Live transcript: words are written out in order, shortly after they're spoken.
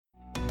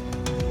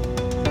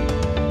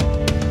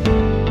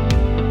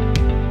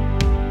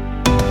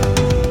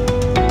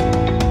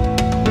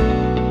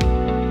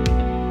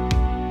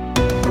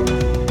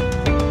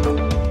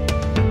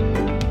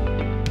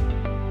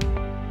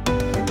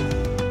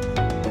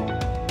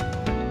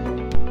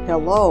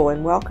Hello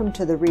and welcome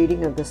to the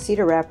reading of the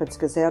Cedar Rapids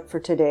Gazette for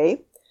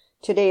today.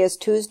 Today is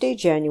Tuesday,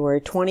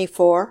 January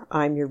 24.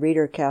 I'm your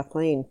reader,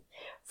 Kathleen.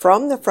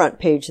 From the front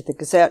page of the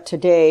Gazette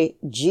today,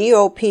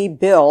 GOP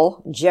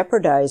bill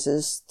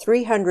jeopardizes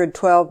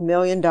 $312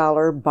 million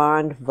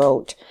bond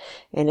vote,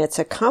 and it's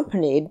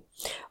accompanied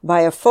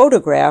by a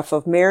photograph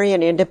of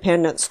Marion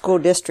Independent School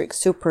District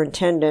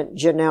Superintendent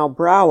Janelle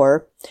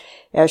Brower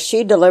as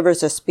she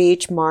delivers a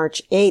speech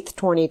March 8,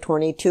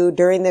 2022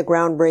 during the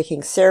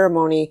groundbreaking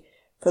ceremony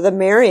for the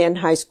Marion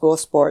High School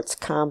Sports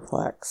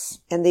Complex.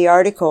 And the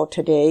article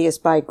today is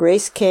by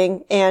Grace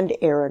King and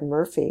Aaron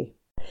Murphy.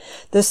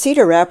 The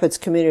Cedar Rapids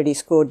Community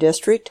School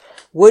District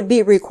would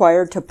be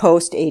required to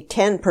post a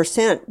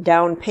 10%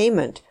 down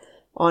payment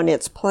on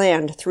its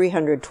planned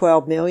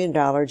 $312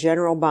 million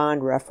general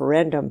bond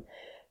referendum,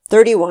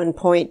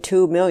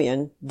 $31.2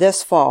 million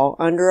this fall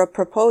under a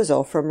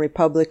proposal from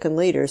Republican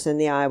leaders in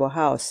the Iowa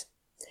House.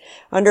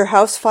 Under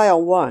House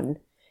File 1,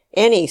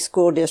 any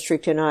school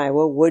district in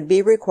Iowa would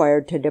be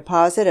required to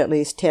deposit at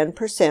least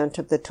 10%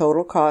 of the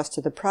total cost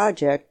of the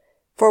project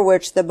for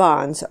which the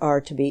bonds are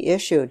to be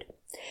issued.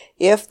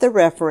 If the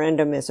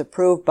referendum is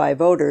approved by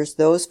voters,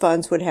 those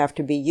funds would have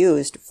to be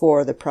used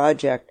for the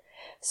project.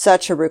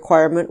 Such a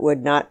requirement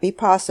would not be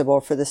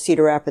possible for the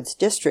Cedar Rapids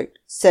District,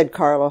 said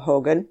Carla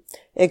Hogan,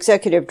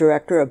 Executive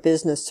Director of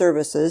Business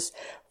Services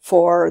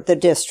for the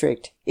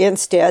district.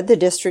 Instead, the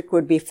district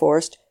would be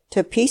forced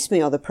to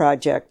piecemeal the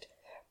project,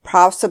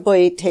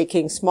 possibly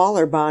taking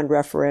smaller bond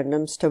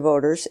referendums to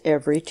voters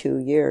every 2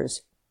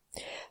 years.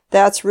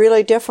 That's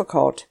really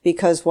difficult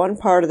because one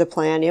part of the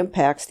plan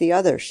impacts the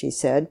other, she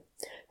said.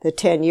 The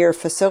 10-year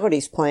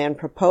facilities plan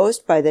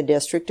proposed by the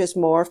district is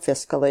more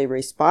fiscally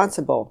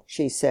responsible,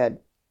 she said.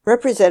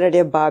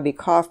 Representative Bobby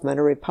Kaufman,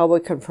 a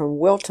Republican from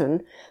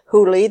Wilton,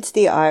 who leads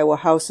the Iowa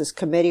House's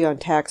Committee on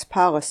Tax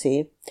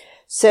Policy,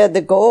 said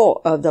the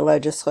goal of the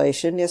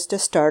legislation is to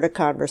start a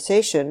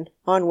conversation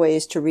on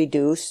ways to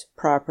reduce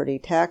property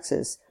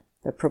taxes.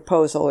 The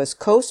proposal is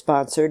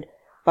co-sponsored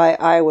by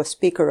Iowa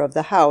Speaker of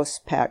the House,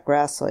 Pat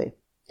Grassley.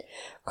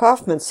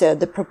 Kaufman said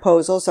the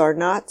proposals are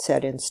not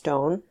set in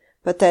stone,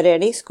 but that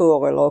any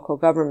school or local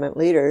government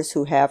leaders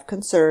who have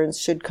concerns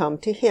should come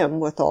to him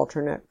with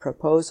alternate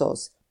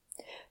proposals.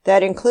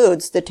 That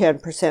includes the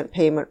 10%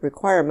 payment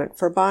requirement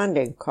for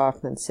bonding,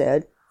 Kaufman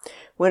said.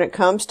 When it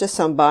comes to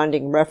some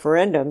bonding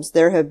referendums,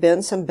 there have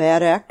been some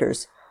bad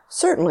actors.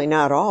 Certainly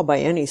not all by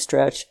any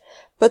stretch,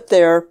 but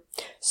there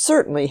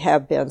certainly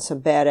have been some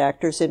bad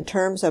actors in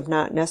terms of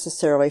not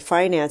necessarily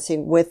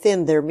financing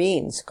within their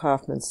means,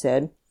 Kaufman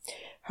said.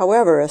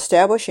 However,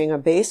 establishing a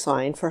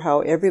baseline for how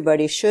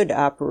everybody should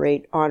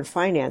operate on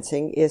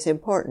financing is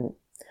important.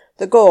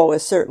 The goal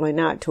is certainly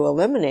not to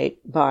eliminate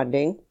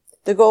bonding.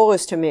 The goal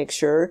is to make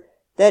sure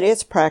that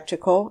it's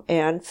practical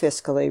and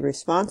fiscally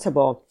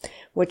responsible,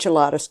 which a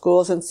lot of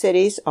schools and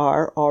cities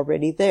are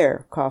already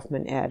there,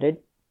 Kaufman added.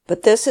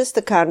 But this is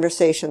the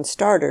conversation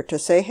starter to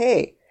say,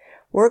 hey,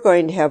 we're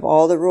going to have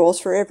all the rules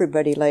for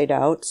everybody laid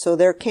out, so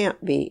there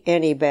can't be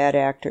any bad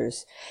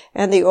actors.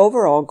 And the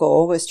overall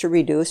goal is to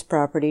reduce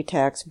property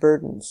tax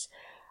burdens.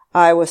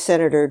 Iowa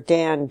Senator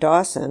Dan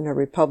Dawson, a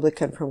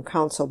Republican from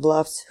Council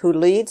Bluffs, who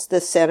leads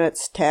the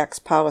Senate's Tax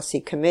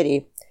Policy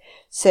Committee,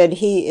 said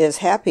he is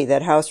happy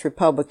that House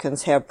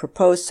Republicans have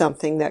proposed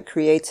something that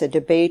creates a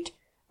debate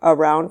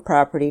around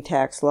property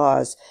tax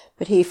laws,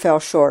 but he fell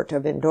short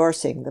of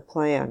endorsing the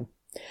plan.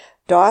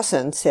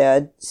 Dawson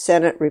said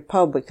Senate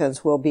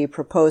Republicans will be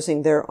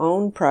proposing their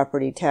own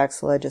property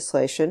tax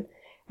legislation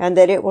and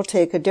that it will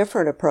take a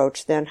different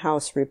approach than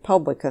House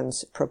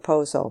Republicans'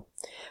 proposal.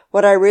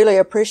 What I really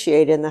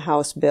appreciate in the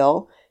House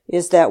bill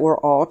is that we're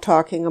all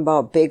talking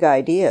about big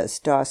ideas,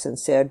 Dawson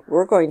said.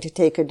 We're going to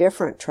take a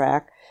different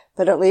track,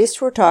 but at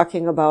least we're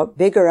talking about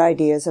bigger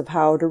ideas of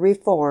how to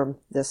reform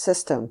the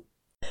system.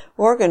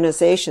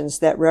 Organizations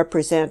that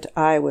represent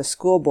Iowa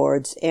school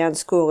boards and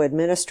school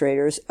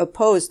administrators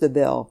oppose the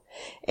bill,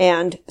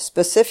 and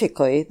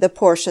specifically the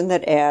portion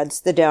that adds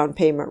the down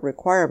payment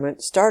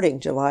requirement starting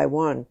July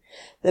 1.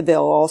 The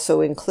bill also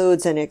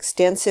includes an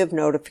extensive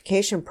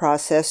notification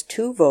process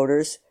to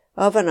voters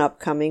of an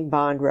upcoming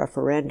bond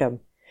referendum.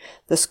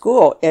 The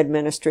School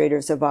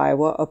Administrators of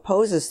Iowa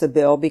opposes the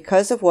bill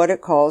because of what it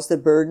calls the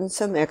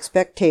burdensome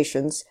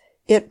expectations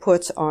it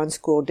puts on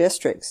school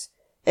districts.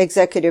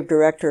 Executive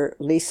Director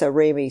Lisa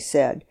Ramey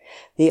said,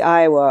 the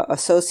Iowa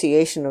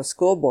Association of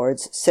School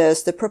Boards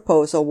says the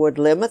proposal would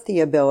limit the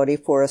ability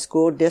for a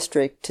school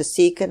district to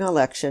seek an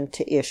election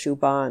to issue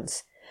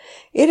bonds.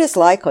 It is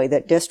likely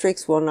that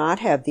districts will not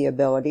have the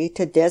ability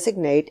to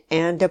designate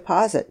and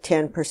deposit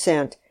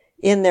 10%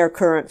 in their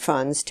current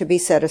funds to be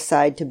set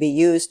aside to be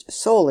used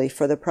solely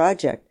for the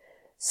project,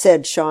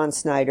 said Sean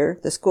Snyder,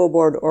 the school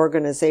board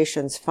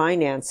organization's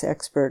finance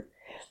expert.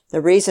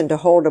 The reason to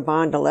hold a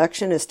bond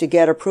election is to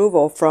get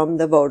approval from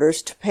the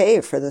voters to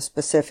pay for the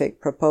specific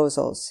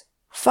proposals.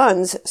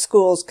 Funds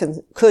schools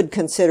could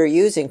consider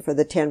using for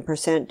the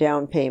 10%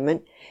 down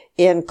payment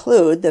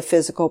include the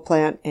Physical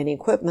Plant and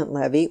Equipment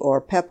Levy,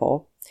 or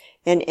PEPL,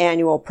 an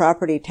annual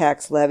property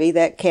tax levy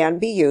that can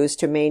be used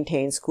to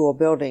maintain school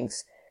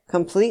buildings.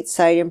 complete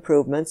site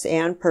improvements,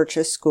 and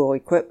purchase school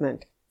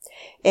equipment.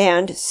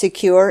 And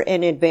Secure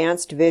an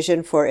Advanced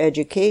Vision for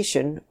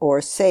Education,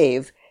 or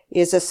SAVE,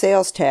 is a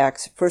sales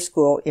tax for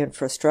school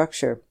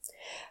infrastructure.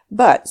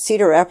 But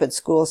Cedar Rapids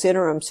School's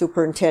interim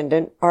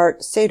superintendent,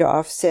 Art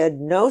Sadoff, said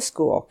no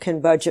school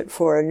can budget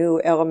for a new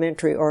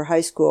elementary or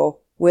high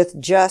school with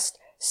just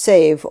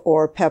SAVE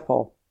or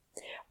PEPL.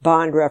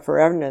 Bond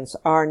referendums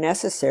are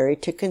necessary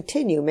to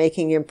continue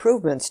making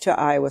improvements to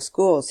Iowa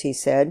schools, he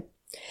said.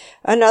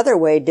 Another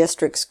way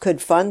districts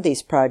could fund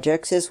these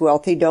projects is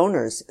wealthy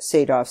donors,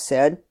 Sadoff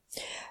said.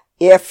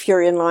 If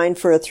you're in line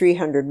for a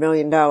 $300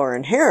 million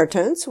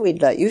inheritance,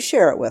 we'd let you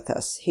share it with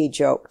us, he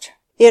joked.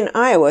 In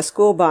Iowa,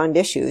 school bond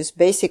issues,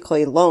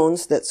 basically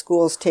loans that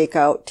schools take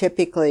out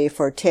typically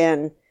for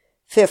 10,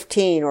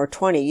 15, or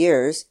 20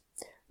 years,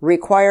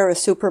 require a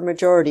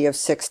supermajority of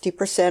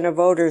 60% of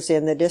voters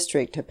in the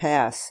district to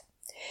pass.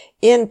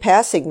 In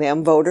passing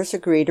them, voters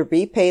agree to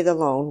repay the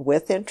loan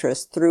with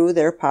interest through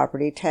their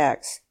property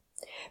tax.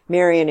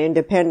 Marion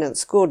Independent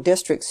School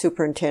District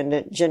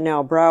Superintendent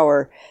Janelle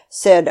Brower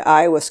said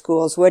Iowa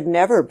schools would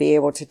never be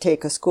able to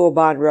take a school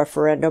bond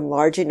referendum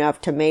large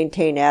enough to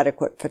maintain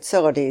adequate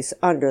facilities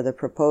under the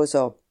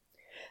proposal.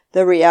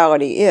 The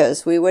reality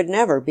is we would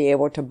never be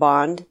able to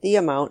bond the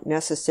amount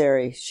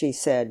necessary, she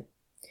said.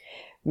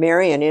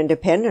 Marion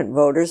Independent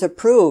voters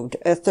approved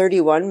a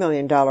 $31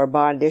 million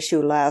bond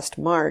issue last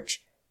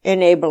March,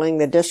 enabling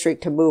the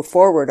district to move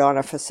forward on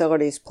a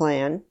facilities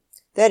plan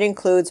that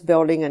includes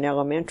building an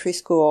elementary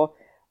school,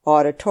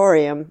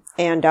 auditorium,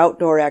 and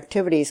outdoor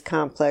activities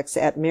complex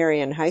at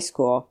Marion High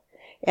School,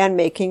 and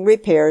making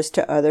repairs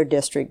to other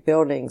district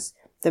buildings.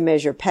 The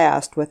measure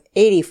passed with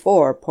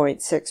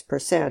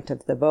 84.6%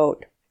 of the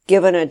vote.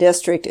 Given a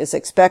district is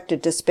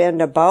expected to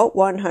spend about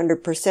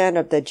 100%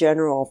 of the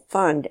general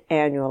fund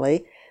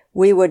annually,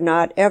 we would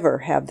not ever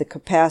have the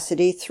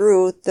capacity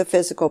through the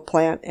physical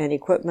plant and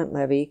equipment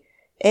levy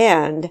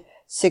and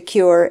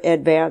Secure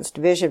Advanced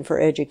Vision for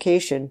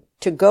Education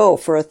to go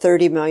for a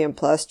 $30 million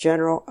plus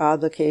general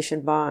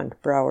obligation bond,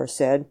 Brower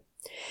said.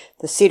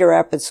 The Cedar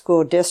Rapids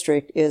School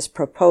District is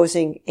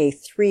proposing a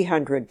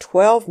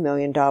 $312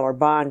 million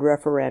bond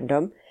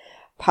referendum,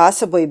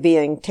 possibly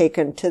being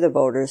taken to the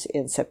voters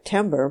in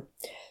September,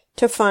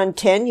 to fund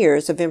 10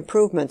 years of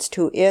improvements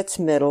to its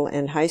middle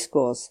and high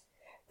schools.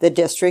 The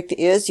district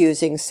is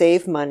using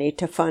SAVE money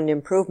to fund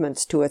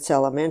improvements to its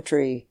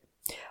elementary.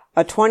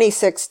 A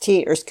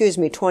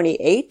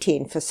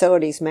 2018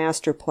 facilities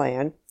master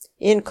plan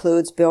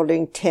includes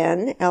building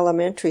 10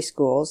 elementary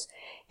schools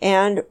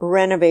and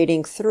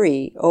renovating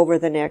 3 over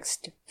the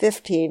next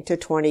 15 to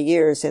 20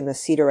 years in the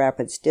Cedar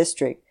Rapids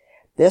district.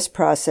 This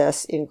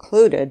process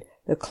included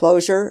the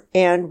closure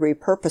and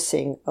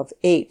repurposing of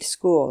 8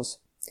 schools.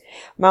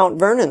 Mount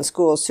Vernon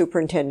School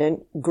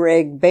Superintendent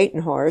Greg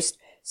Batenhorst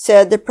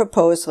said the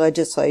proposed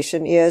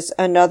legislation is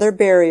another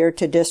barrier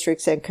to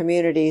districts and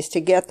communities to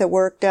get the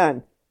work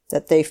done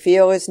that they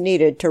feel is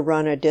needed to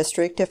run a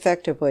district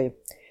effectively.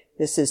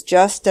 This is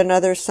just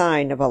another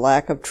sign of a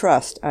lack of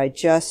trust I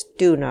just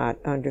do not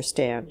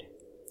understand.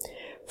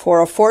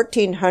 For a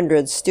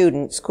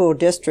 1,400-student school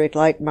district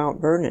like Mount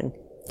Vernon,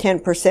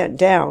 10%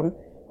 down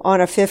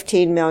on a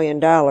 $15 million,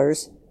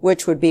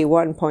 which would be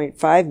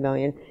 $1.5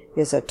 million,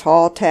 is a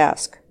tall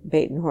task,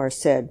 Batenhorst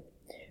said.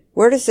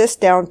 Where does this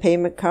down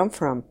payment come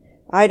from?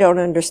 I don't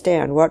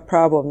understand what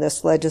problem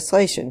this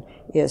legislation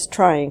is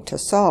trying to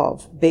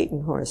solve,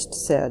 Batenhorst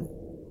said.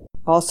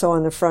 Also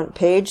on the front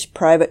page,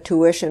 private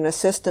tuition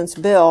assistance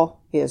bill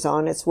is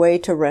on its way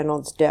to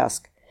Reynolds'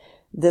 desk.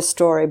 This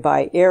story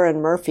by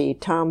Aaron Murphy,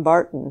 Tom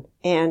Barton,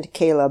 and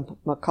Caleb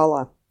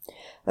McCullough.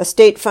 A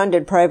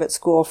state-funded private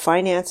school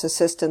finance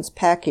assistance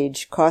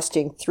package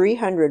costing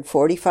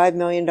 $345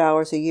 million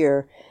a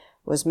year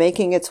was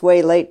making its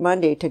way late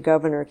Monday to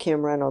Governor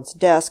Kim Reynolds'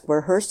 desk,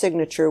 where her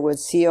signature would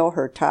seal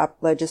her top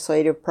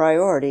legislative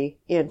priority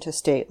into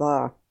state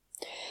law.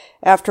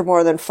 After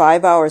more than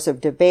 5 hours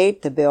of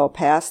debate, the bill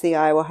passed the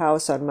Iowa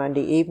House on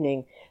Monday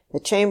evening. The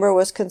chamber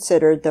was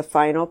considered the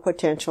final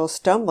potential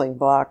stumbling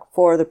block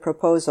for the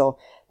proposal.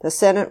 The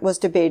Senate was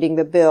debating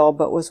the bill,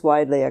 but was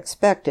widely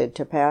expected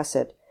to pass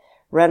it.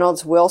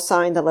 Reynolds will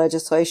sign the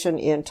legislation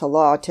into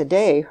law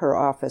today, her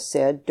office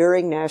said,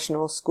 during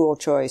National School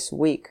Choice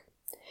Week.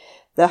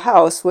 The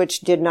House, which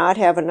did not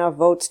have enough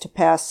votes to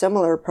pass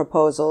similar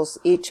proposals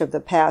each of the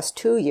past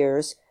 2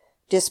 years,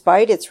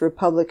 despite its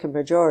Republican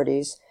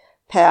majorities,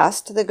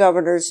 passed the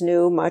governor's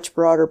new, much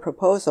broader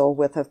proposal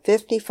with a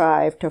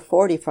 55 to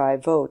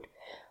 45 vote.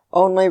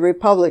 Only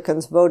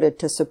Republicans voted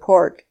to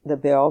support the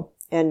bill,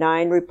 and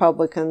 9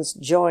 Republicans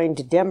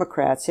joined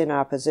Democrats in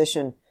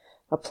opposition.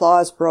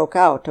 Applause broke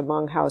out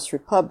among House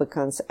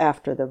Republicans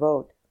after the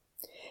vote.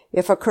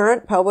 If a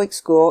current public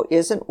school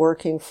isn't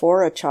working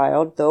for a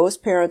child, those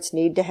parents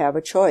need to have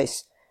a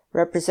choice.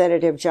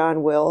 Representative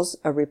John Wills,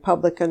 a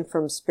Republican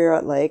from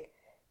Spirit Lake,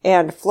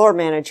 and floor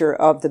manager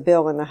of the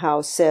bill in the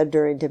House, said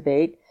during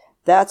debate,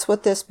 "That's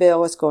what this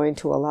bill is going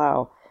to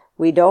allow.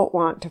 We don't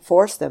want to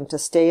force them to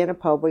stay in a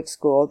public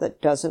school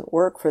that doesn't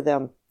work for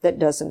them, that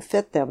doesn't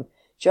fit them."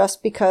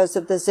 just because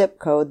of the zip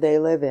code they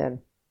live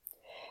in.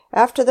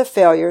 After the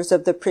failures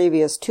of the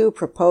previous two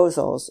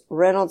proposals,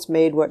 Reynolds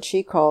made what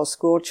she calls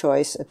school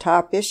choice a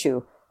top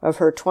issue of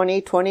her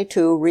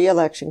 2022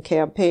 re-election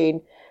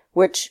campaign,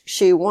 which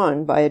she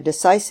won by a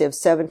decisive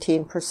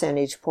 17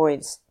 percentage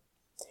points.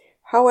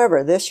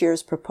 However, this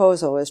year's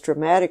proposal is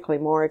dramatically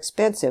more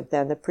expensive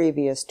than the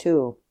previous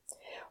two.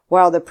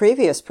 While the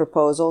previous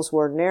proposals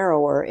were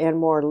narrower and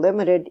more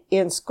limited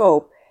in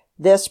scope,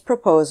 this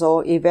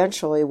proposal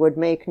eventually would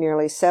make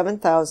nearly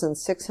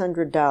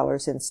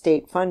 $7,600 in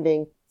state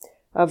funding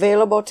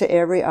available to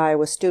every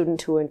Iowa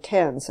student who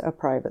attends a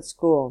private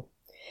school.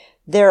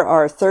 There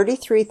are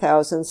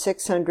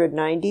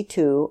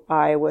 33,692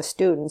 Iowa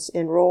students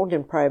enrolled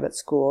in private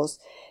schools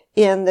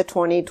in the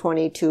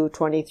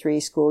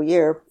 2022-23 school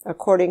year,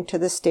 according to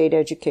the State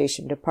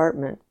Education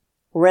Department.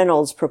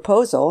 Reynolds'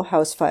 proposal,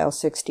 House File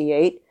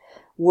 68,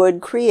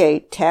 would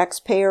create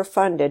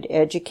taxpayer-funded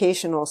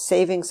educational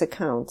savings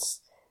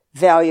accounts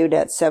valued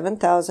at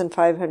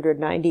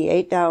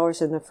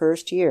 $7,598 in the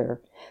first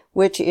year,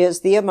 which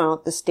is the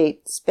amount the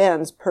state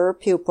spends per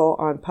pupil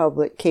on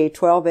public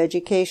K-12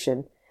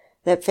 education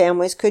that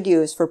families could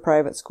use for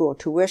private school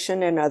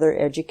tuition and other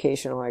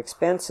educational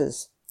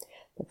expenses.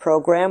 The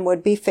program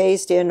would be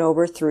phased in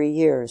over 3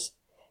 years.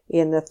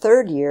 In the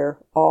third year,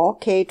 all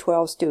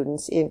K-12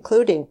 students,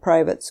 including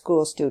private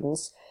school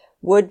students,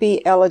 would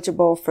be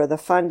eligible for the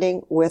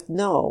funding with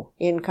no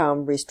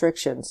income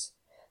restrictions.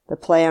 The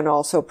plan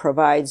also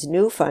provides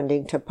new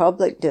funding to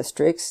public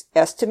districts,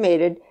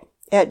 estimated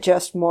at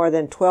just more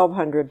than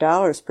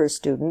 $1,200 per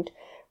student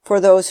for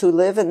those who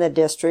live in the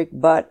district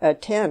but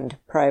attend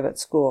private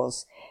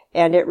schools,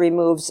 and it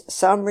removes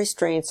some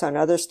restraints on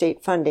other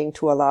state funding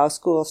to allow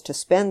schools to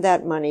spend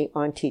that money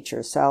on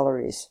teachers'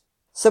 salaries.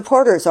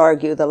 Supporters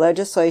argue the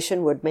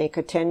legislation would make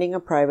attending a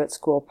private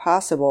school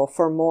possible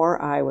for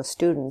more Iowa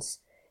students,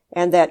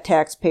 and that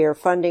taxpayer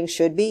funding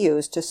should be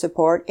used to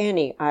support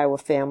any Iowa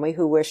family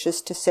who wishes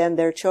to send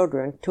their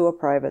children to a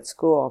private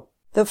school.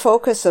 The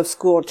focus of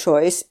school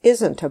choice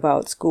isn't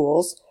about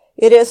schools.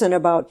 It isn't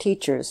about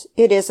teachers.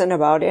 It isn't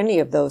about any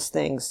of those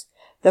things.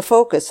 The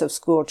focus of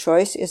school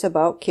choice is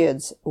about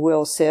kids,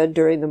 Will said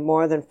during the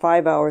more than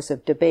 5 hours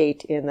of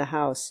debate in the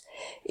House.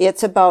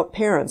 It's about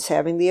parents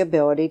having the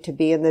ability to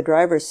be in the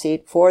driver's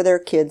seat for their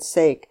kids'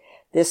 sake.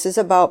 This is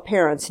about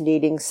parents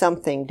needing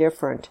something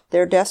different.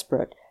 They're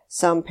desperate.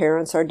 Some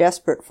parents are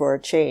desperate for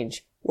a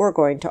change. We're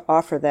going to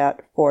offer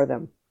that for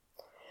them.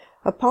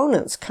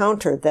 Opponents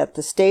countered that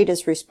the state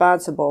is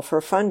responsible for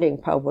funding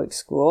public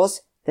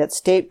schools, that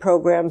state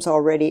programs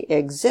already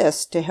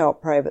exist to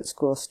help private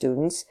school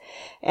students,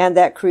 and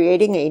that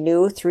creating a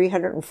new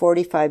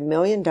 $345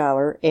 million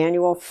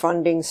annual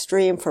funding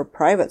stream for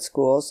private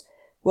schools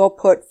will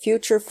put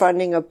future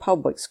funding of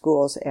public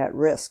schools at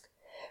risk.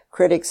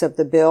 Critics of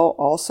the bill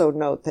also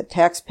note that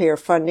taxpayer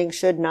funding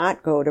should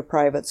not go to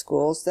private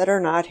schools that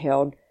are not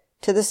held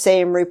to the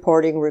same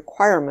reporting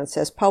requirements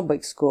as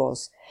public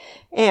schools,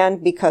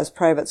 and because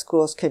private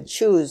schools can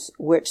choose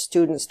which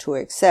students to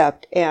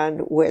accept and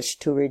which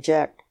to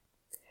reject.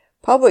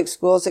 Public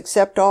schools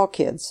accept all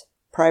kids.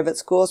 Private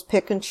schools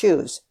pick and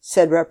choose,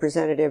 said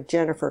Representative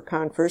Jennifer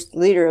Confirst,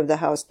 leader of the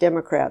House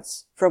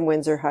Democrats from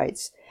Windsor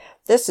Heights.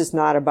 This is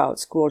not about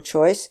school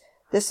choice.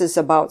 This is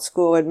about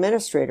school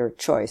administrator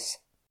choice.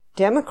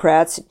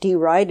 Democrats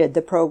derided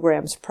the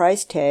program's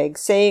price tag,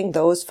 saying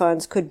those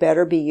funds could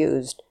better be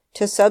used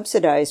to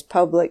subsidize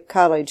public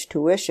college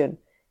tuition,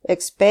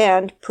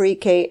 expand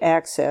pre-K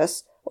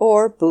access,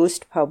 or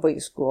boost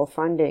public school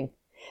funding.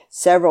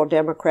 Several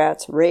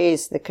Democrats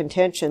raised the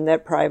contention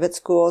that private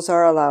schools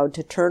are allowed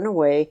to turn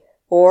away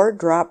or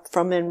drop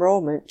from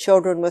enrollment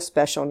children with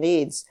special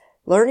needs,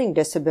 learning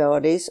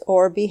disabilities,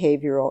 or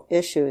behavioral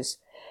issues.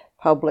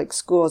 Public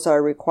schools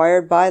are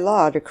required by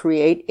law to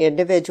create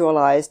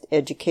individualized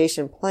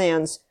education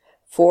plans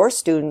for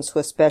students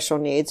with special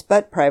needs,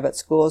 but private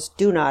schools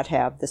do not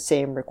have the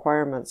same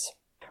requirements.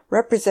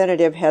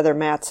 Representative Heather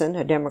Mattson,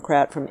 a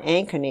Democrat from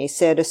Ankeny,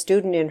 said a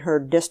student in her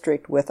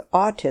district with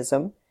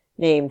autism,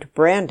 named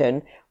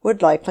Brandon,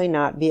 would likely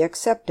not be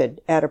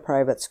accepted at a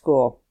private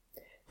school.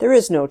 There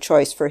is no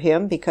choice for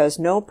him because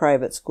no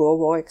private school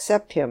will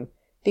accept him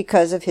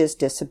because of his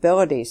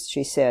disabilities,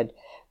 she said.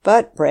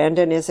 But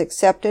Brandon is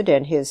accepted,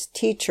 and his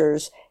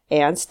teachers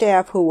and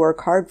staff who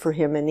work hard for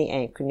him in the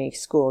Ankeny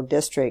School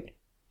District.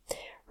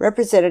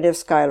 Representative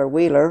Schuyler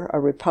Wheeler, a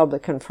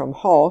Republican from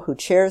Hull who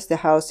chairs the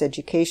House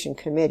Education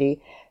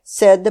Committee,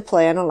 said the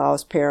plan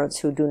allows parents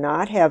who do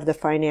not have the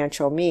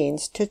financial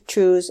means to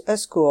choose a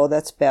school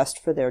that's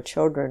best for their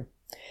children.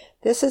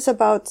 This is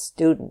about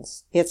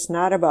students. It's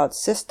not about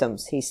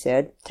systems, he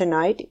said.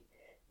 Tonight,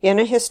 in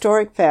a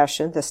historic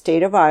fashion, the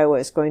state of Iowa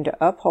is going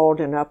to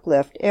uphold and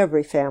uplift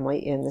every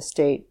family in the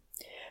state.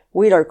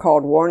 Wheeler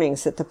called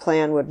warnings that the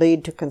plan would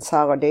lead to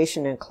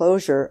consolidation and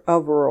closure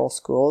of rural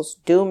schools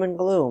doom and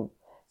gloom,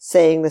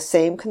 saying the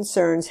same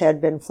concerns had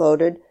been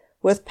floated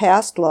with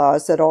past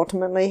laws that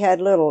ultimately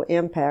had little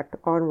impact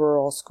on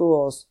rural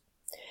schools.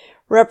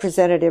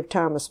 Representative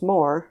Thomas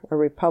Moore, a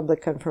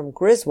Republican from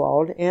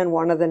Griswold and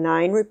one of the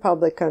 9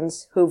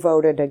 Republicans who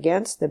voted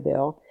against the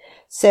bill,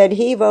 said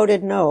he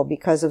voted no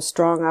because of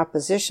strong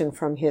opposition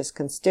from his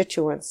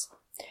constituents.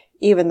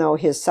 Even though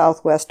his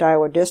Southwest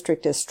Iowa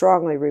district is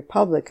strongly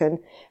Republican,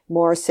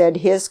 Moore said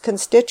his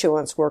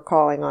constituents were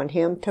calling on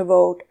him to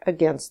vote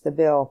against the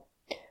bill.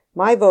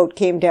 "My vote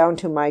came down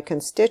to my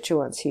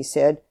constituents," he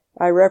said.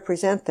 "I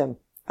represent them.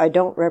 I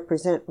don't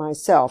represent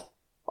myself,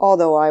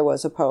 although I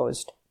was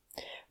opposed."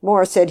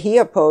 Moore said he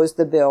opposed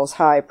the bill's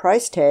high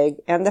price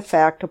tag and the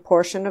fact a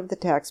portion of the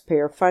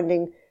taxpayer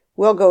funding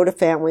will go to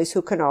families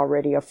who can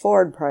already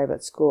afford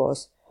private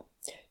schools.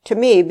 "To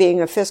me, being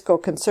a fiscal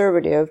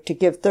conservative, to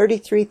give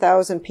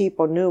 33,000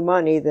 people new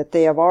money that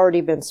they have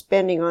already been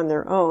spending on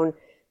their own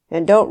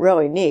and don't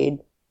really need,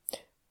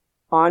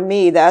 on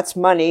me, that's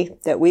money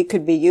that we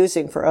could be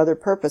using for other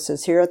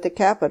purposes here at the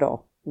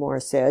Capitol," Moore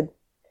said.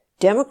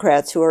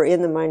 Democrats who are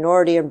in the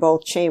minority in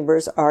both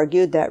chambers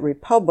argued that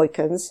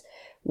Republicans,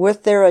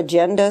 with their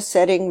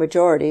agenda-setting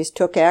majorities,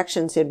 took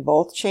actions in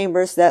both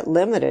chambers that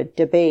limited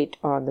debate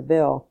on the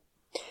bill.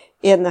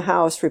 In the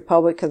House,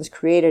 Republicans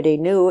created a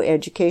new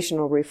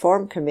Educational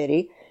Reform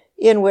Committee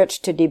in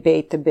which to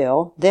debate the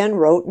bill, then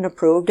wrote and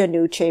approved a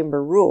new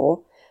chamber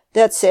rule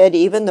that said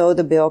even though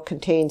the bill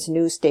contains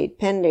new state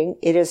pending,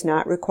 it is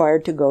not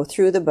required to go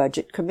through the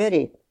Budget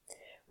Committee.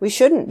 "We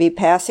shouldn't be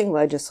passing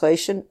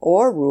legislation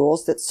or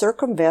rules that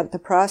circumvent the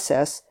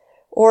process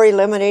or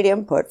eliminate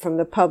input from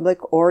the public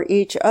or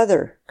each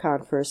other,"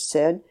 Confirst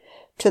said.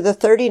 "To the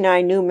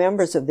 39 new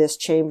members of this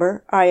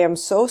chamber, I am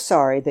so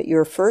sorry that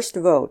your first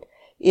vote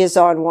is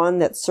on one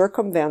that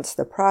circumvents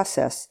the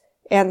process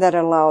and that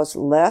allows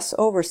less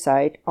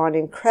oversight on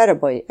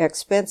incredibly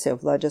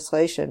expensive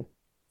legislation."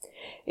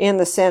 In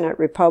the Senate,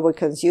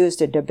 Republicans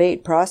used a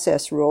debate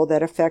process rule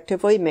that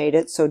effectively made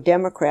it so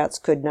Democrats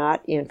could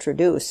not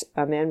introduce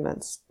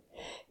amendments.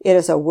 It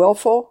is a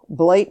willful,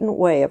 blatant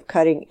way of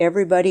cutting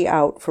everybody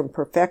out from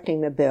perfecting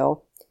the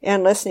bill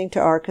and listening to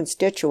our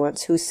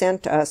constituents who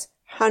sent us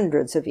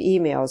hundreds of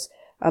emails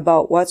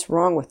about what's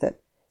wrong with it,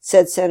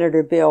 said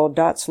Senator Bill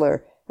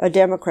Dotzler, a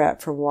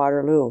Democrat from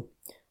Waterloo.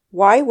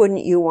 "Why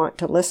wouldn't you want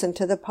to listen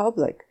to the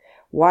public?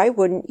 Why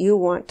wouldn't you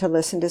want to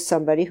listen to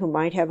somebody who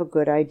might have a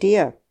good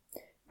idea?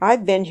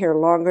 I've been here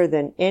longer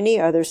than any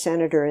other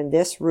senator in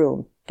this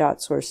room,"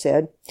 Dotzler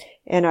said,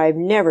 "and I've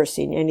never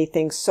seen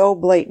anything so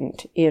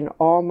blatant in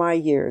all my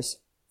years."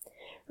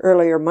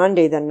 Earlier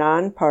Monday, the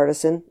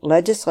nonpartisan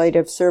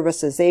Legislative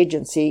Services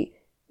Agency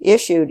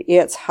issued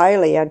its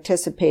highly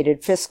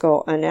anticipated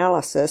fiscal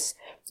analysis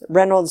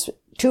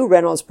to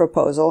Reynolds'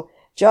 proposal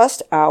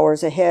just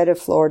hours ahead of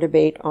floor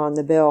debate on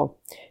the bill.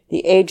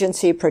 The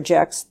agency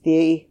projects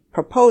the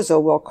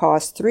proposal will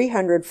cost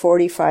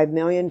 $345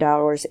 million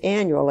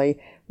annually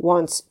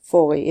once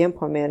fully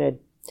implemented.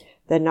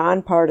 The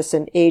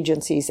nonpartisan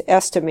agency's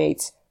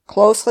estimates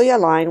closely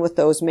align with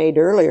those made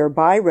earlier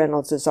by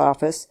Reynolds'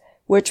 office,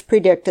 which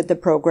predicted the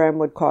program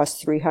would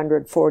cost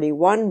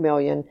 $341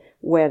 million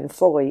when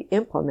fully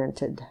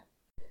implemented.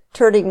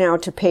 Turning now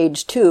to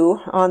page 2,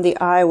 on the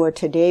Iowa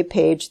Today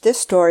page, this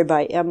story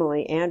by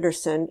Emily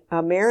Anderson,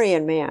 a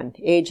Marion man,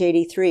 age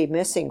 83,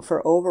 missing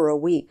for over a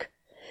week.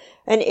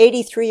 An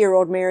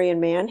 83-year-old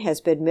Marion man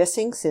has been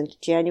missing since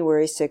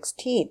January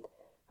 16th,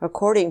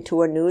 according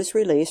to a news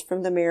release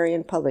from the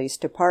Marion Police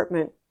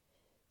Department.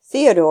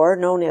 Theodore,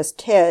 known as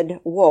Ted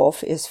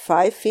Wolf, is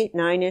 5 feet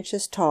 9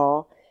 inches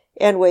tall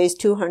and weighs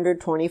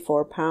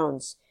 224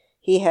 pounds.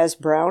 He has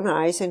brown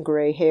eyes and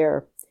gray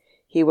hair.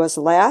 He was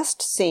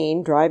last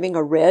seen driving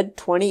a red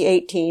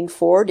 2018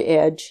 Ford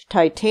Edge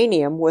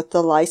Titanium with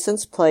the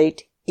license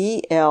plate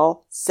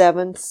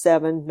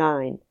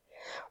EL779.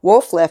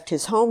 Wolf left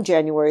his home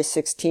January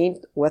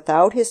 16th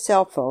without his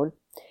cell phone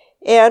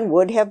and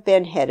would have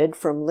been headed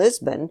from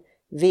Lisbon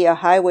via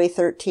Highway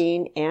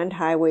 13 and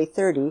Highway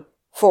 30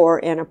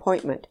 for an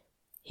appointment.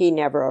 He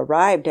never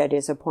arrived at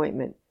his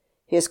appointment.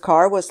 His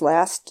car was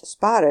last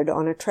spotted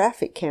on a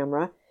traffic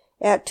camera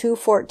at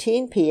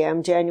 2:14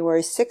 p.m.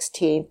 January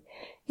 16th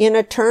in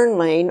a turn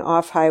lane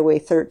off Highway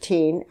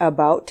 13,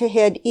 about to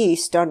head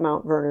east on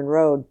Mount Vernon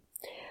Road.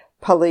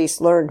 Police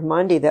learned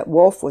Monday that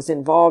Wolf was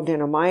involved in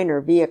a minor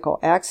vehicle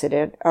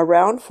accident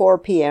around 4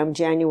 p.m.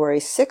 January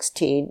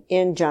 16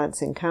 in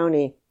Johnson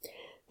County.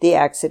 The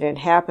accident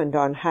happened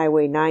on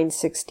Highway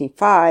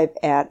 965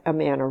 at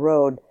Amana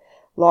Road.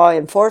 Law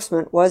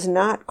enforcement was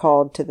not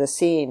called to the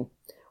scene.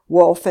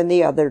 Wolf and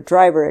the other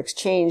driver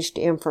exchanged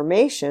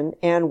information,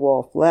 and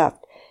Wolf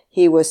left.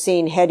 He was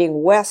seen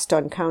heading west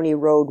on County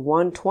Road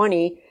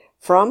 120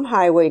 from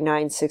Highway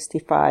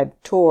 965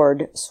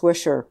 toward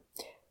Swisher.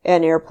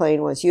 An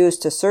airplane was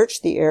used to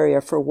search the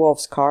area for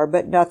Wolf's car,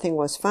 but nothing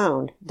was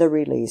found, the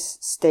release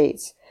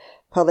states.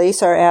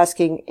 Police are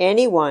asking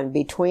anyone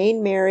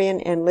between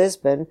Marion and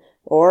Lisbon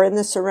or in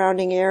the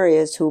surrounding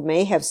areas who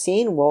may have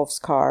seen Wolf's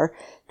car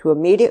to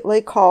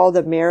immediately call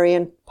the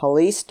Marion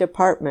Police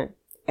Department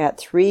at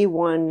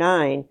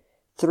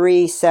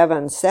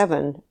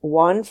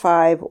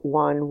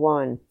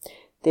 319-377-1511.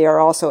 They are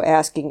also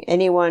asking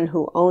anyone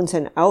who owns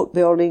an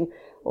outbuilding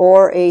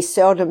or a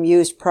seldom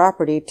used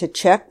property to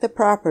check the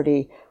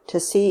property to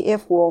see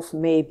if wolf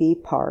may be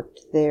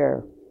parked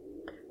there.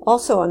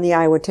 Also on the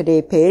Iowa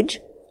Today page,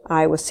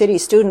 Iowa City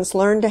students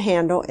learn to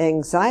handle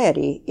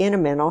anxiety in a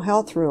mental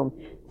health room.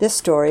 This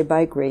story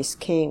by Grace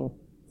King.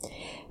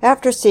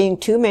 After seeing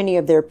too many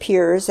of their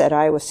peers at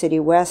Iowa City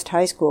West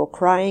High School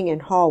crying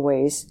in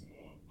hallways,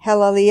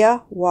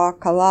 Helalia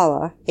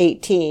Wakalala,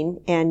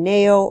 18, and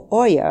Neo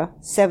Oya,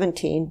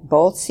 17,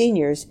 both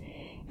seniors,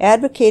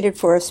 advocated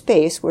for a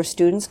space where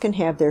students can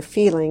have their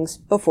feelings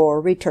before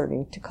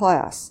returning to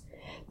class.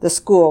 The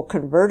school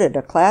converted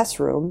a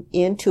classroom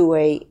into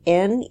a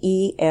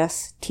NESTT,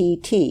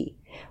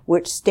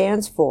 which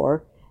stands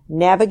for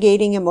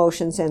Navigating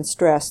Emotions and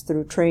Stress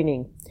Through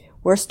Training,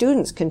 where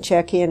students can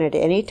check in at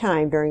any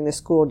time during the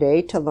school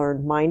day to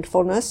learn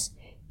mindfulness,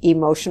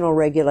 emotional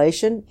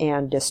regulation,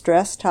 and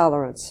distress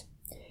tolerance.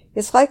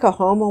 It's like a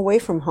home away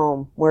from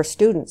home where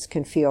students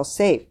can feel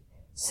safe,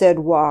 said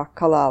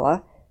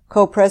Wakalala,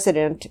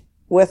 co-president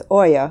with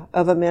Oya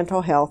of a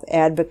mental health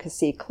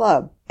advocacy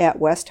club at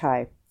West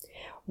High.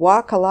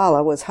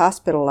 Wakalala was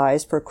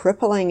hospitalized for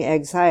crippling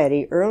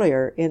anxiety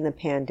earlier in the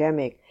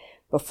pandemic.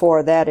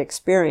 Before that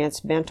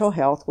experience, mental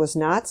health was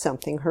not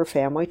something her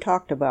family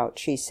talked about,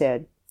 she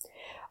said.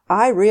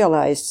 I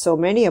realized so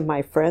many of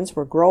my friends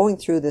were going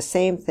through the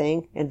same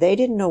thing and they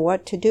didn't know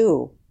what to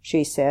do,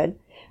 she said.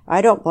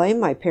 I don't blame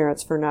my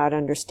parents for not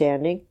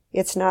understanding.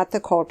 It's not the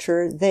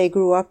culture they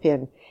grew up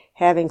in.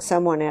 Having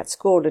someone at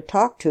school to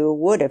talk to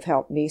would have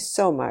helped me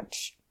so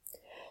much.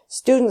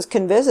 Students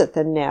can visit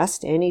the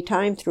Nest any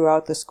time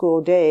throughout the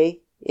school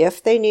day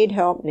if they need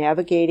help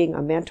navigating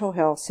a mental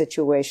health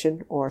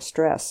situation or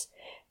stress.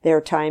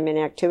 Their time and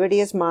activity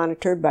is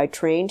monitored by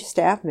trained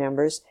staff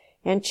members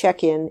and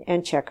check-in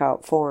and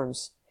check-out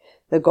forms.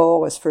 The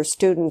goal is for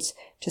students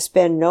to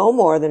spend no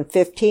more than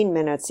 15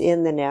 minutes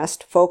in the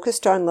Nest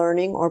focused on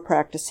learning or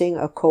practicing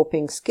a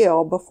coping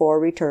skill before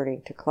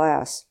returning to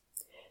class.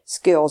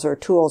 Skills or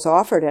tools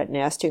offered at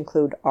Nest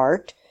include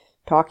art,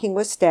 talking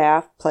with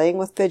staff, playing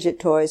with fidget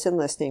toys, and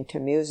listening to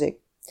music.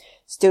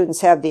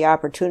 Students have the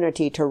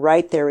opportunity to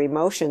write their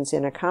emotions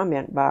in a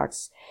comment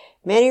box.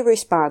 Many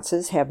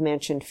responses have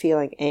mentioned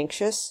feeling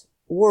anxious,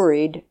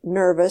 worried,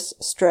 nervous,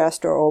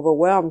 stressed, or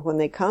overwhelmed when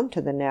they come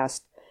to the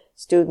Nest.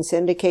 Students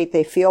indicate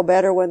they feel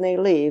better when they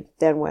leave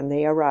than when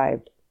they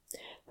arrived.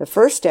 The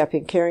first step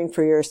in caring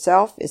for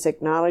yourself is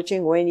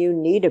acknowledging when you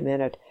need a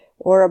minute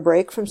or a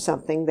break from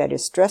something that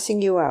is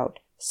stressing you out,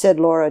 said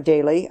Laura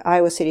Daly,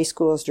 Iowa City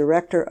Schools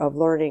Director of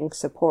Learning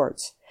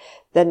Supports.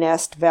 The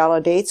Nest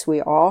validates we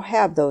all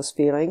have those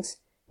feelings,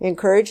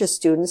 encourages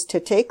students to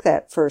take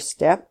that first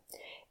step,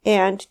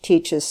 and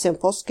teaches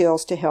simple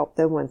skills to help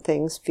them when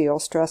things feel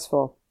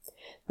stressful.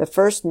 The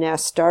first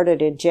Nest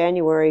started in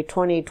January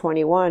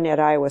 2021 at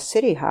Iowa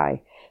City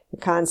High. The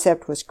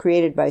concept was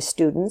created by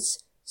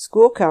students,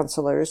 school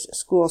counselors,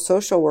 school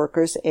social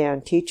workers,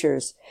 and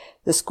teachers.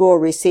 The school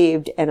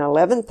received an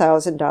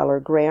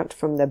 $11,000 grant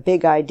from the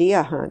Big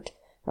Idea Hunt,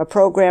 a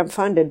program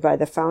funded by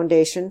the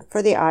Foundation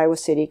for the Iowa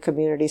City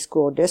Community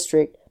School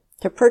District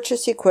to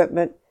purchase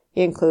equipment,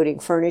 including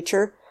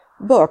furniture,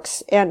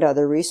 books, and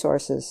other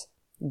resources.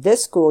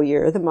 This school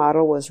year, the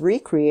model was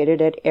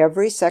recreated at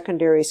every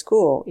secondary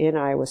school in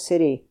Iowa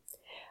City.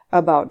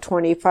 About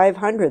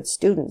 2,500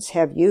 students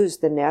have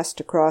used the Nest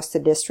across the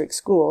district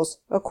schools,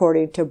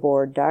 according to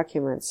board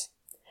documents.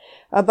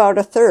 About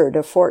a third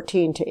of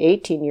 14 to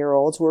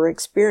 18-year-olds were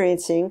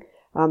experiencing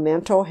a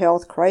mental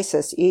health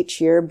crisis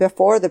each year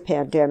before the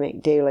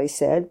pandemic, Daly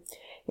said,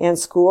 and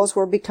schools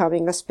were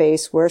becoming a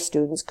space where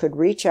students could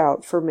reach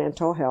out for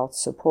mental health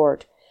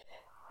support.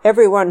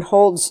 Everyone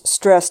holds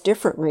stress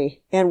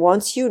differently, and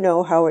once you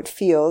know how it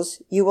feels,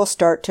 you will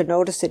start to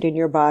notice it in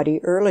your body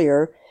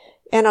earlier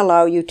and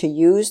allow you to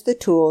use the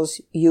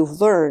tools you've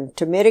learned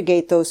to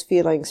mitigate those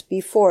feelings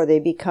before they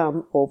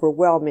become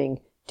overwhelming,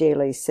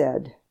 Daly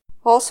said.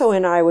 Also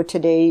in Iowa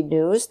Today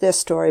news, this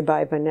story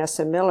by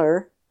Vanessa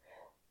Miller.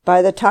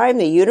 By the time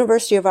the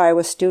University of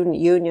Iowa Student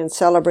Union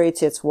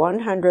celebrates its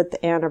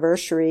 100th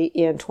anniversary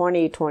in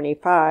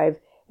 2025,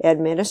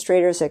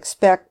 administrators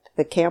expect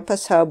the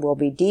campus hub will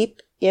be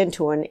deep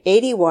into an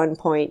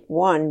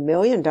 $81.1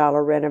 million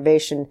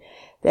renovation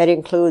that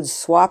includes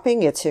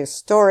swapping its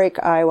historic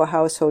Iowa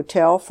House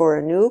Hotel for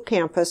a new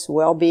campus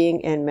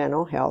well-being and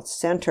mental health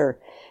center.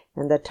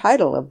 And the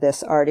title of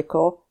this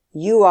article,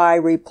 UI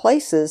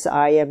Replaces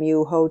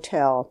IMU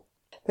Hotel.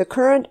 The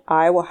current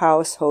Iowa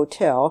House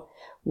Hotel,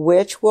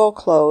 which will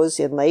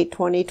close in late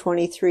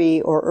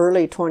 2023 or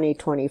early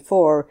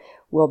 2024,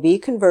 will be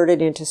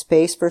converted into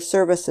space for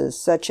services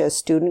such as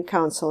student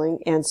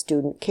counseling and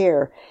student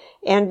care,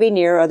 and be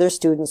near other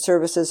student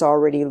services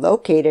already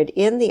located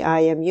in the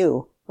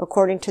IMU,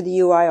 according to the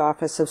UI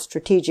Office of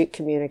Strategic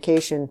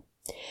Communication.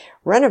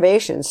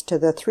 Renovations to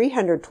the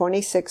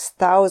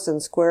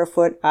 326,000 square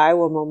foot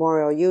Iowa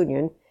Memorial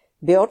Union,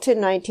 built in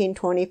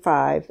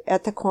 1925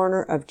 at the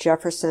corner of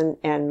Jefferson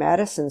and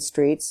Madison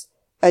Streets,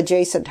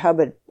 adjacent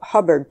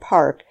Hubbard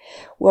Park,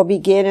 will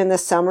begin in the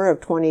summer of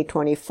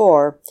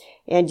 2024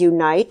 and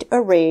unite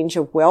a range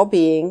of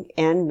well-being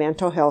and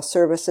mental health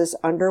services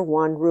under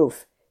one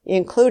roof,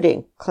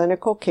 including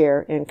clinical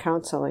care and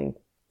counseling.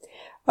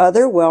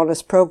 Other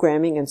wellness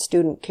programming and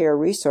student care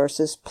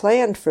resources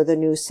planned for the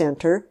new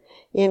center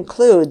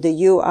include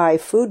the UI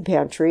Food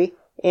Pantry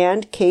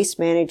and case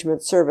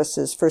management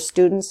services for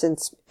students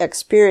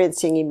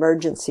experiencing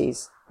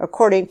emergencies,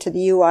 according to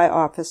the UI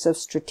Office of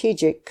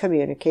Strategic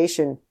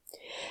Communication.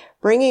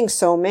 Bringing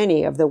so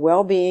many of the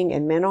well-being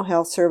and mental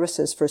health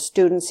services for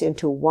students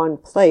into one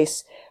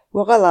place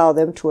will allow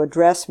them to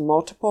address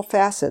multiple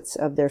facets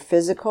of their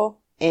physical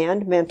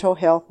and mental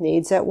health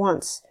needs at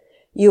once,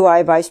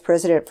 UI Vice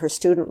President for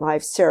Student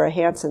Life Sarah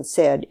Hansen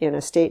said in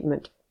a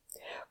statement.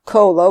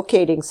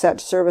 Co-locating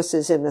such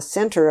services in the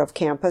center of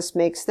campus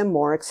makes them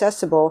more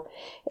accessible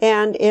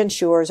and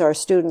ensures our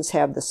students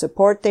have the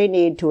support they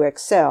need to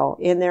excel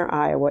in their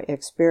Iowa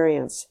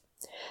experience.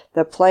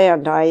 The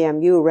planned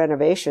IMU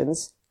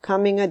renovations,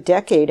 coming a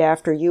decade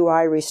after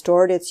UI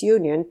restored its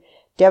union,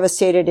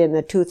 devastated in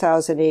the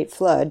 2008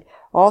 flood,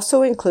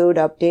 also include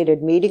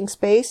updated meeting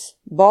space,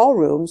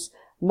 ballrooms,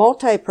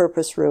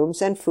 multi-purpose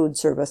rooms, and food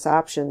service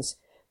options.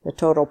 The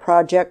total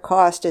project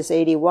cost is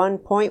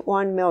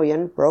 $81.1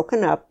 million,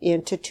 broken up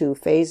into 2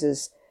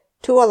 phases,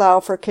 to allow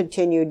for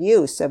continued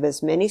use of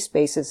as many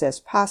spaces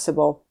as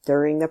possible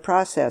during the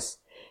process.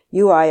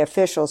 UI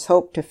officials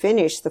hope to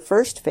finish the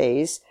first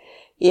phase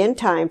in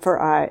time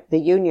for the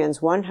union's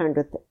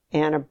 100th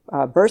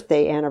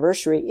birthday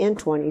anniversary in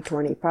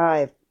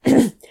 2025.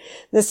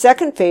 The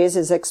second phase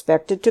is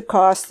expected to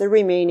cost the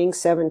remaining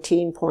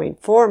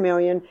 $17.4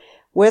 million,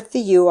 with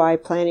the UI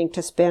planning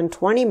to spend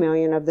 $20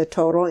 million of the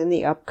total in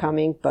the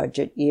upcoming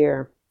budget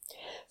year.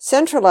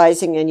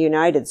 Centralizing and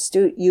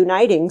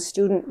uniting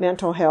student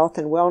mental health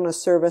and wellness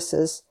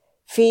services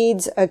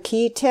feeds a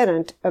key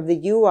tenet of the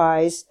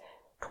UI's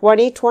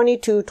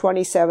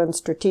 2022-27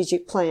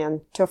 strategic plan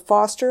to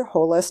foster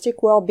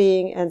holistic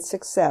well-being and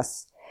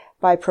success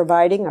by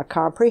providing a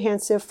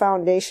comprehensive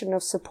foundation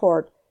of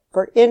support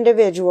for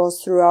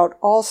individuals throughout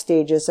all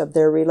stages of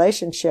their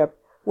relationship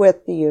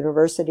with the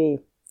university.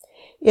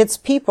 Its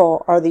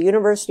people are the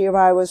University of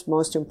Iowa's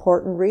most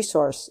important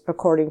resource,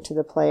 according to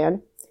the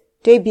plan,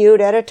 debuted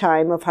at a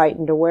time of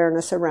heightened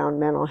awareness around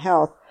mental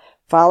health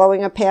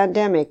following a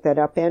pandemic that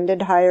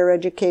upended higher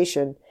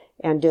education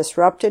and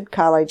disrupted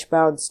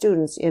college-bound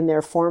students in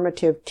their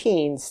formative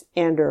teens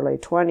and early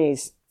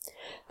 20s.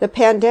 The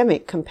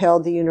pandemic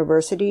compelled the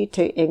university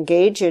to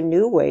engage in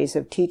new ways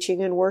of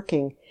teaching and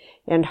working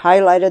and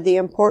highlighted the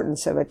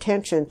importance of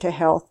attention to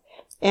health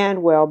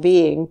and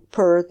well-being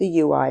per the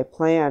UI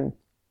plan.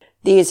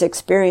 These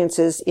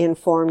experiences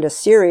informed a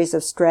series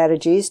of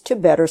strategies to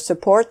better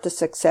support the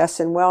success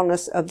and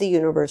wellness of the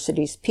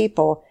university's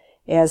people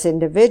as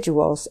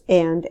individuals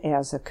and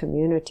as a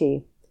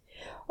community.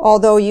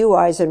 Although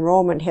UI's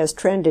enrollment has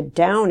trended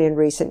down in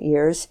recent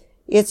years,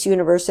 its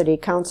university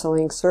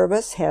counseling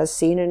service has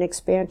seen an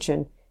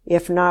expansion,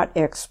 if not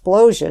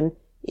explosion,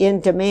 in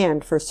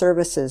demand for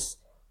services,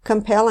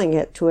 compelling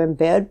it to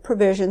embed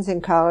provisions in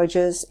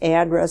colleges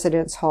and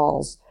residence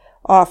halls,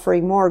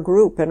 offering more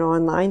group and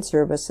online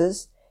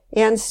services,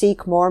 and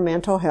seek more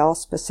mental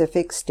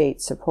health-specific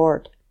state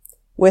support.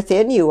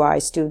 Within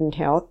UI student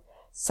health,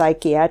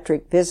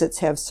 psychiatric visits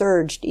have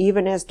surged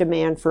even as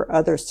demand for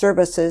other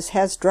services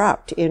has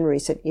dropped in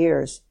recent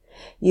years.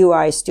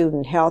 UI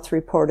Student Health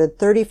reported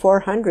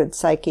 3,400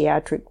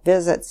 psychiatric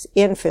visits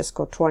in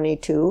fiscal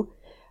 22,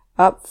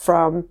 up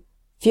from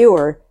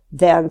fewer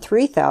than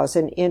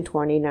 3,000 in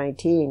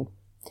 2019.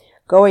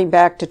 Going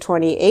back to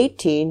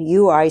 2018,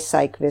 UI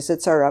psych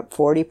visits are up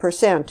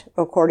 40%,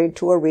 according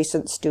to a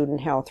recent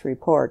student health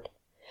report.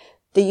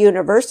 The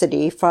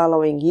university,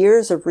 following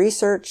years of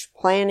research,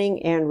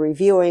 planning, and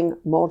reviewing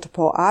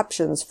multiple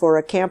options for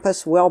a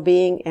campus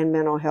well-being and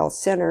mental health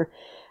center,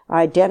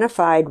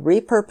 identified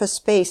repurposed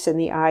space in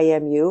the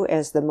IMU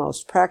as the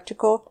most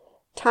practical,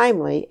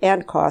 timely,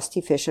 and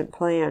cost-efficient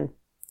plan.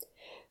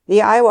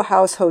 The Iowa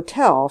House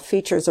Hotel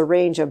features a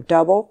range of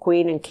double,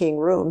 queen, and king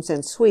rooms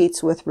and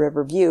suites with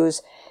river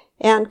views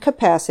and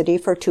capacity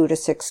for 2 to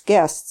 6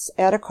 guests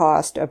at a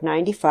cost of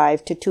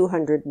 $95 to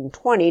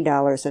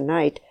 $220 a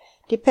night,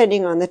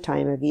 depending on the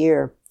time of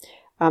year.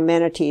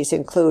 Amenities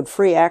include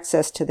free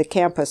access to the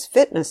campus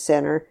fitness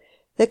center,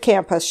 the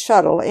campus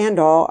shuttle, and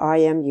all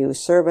IMU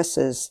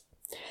services.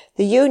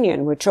 The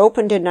Union, which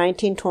opened in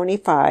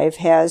 1925,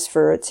 has,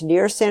 for its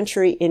near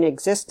century in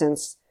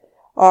existence,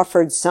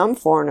 offered some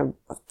form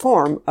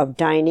of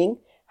dining,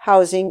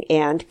 housing,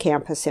 and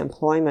campus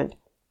employment.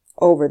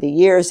 Over the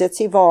years,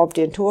 it's evolved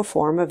into a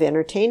form of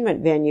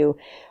entertainment venue,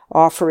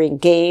 offering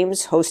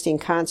games, hosting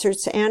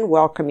concerts, and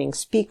welcoming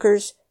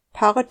speakers,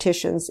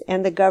 politicians,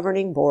 and the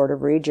governing board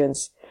of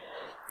regents.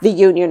 The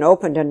Union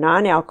opened a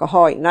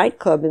non-alcoholic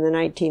nightclub in the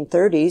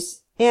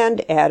 1930s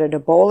and added a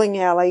bowling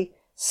alley,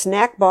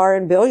 snack bar,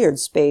 and billiard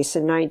space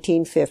in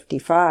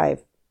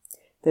 1955.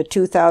 The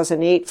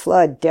 2008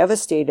 flood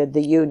devastated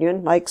the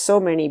Union, like so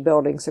many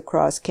buildings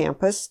across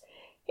campus,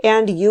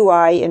 and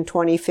UI in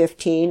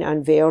 2015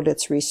 unveiled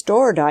its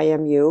restored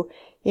IMU,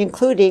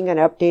 including an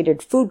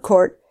updated food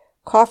court,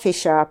 coffee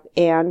shop,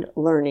 and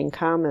learning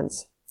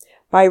commons.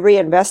 By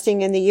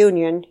reinvesting in the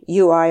Union,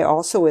 UI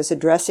also is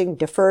addressing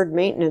deferred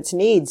maintenance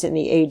needs in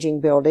the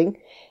aging building,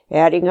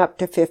 adding up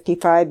to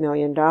 $55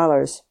 million.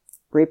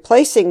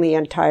 Replacing the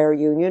entire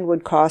Union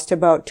would cost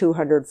about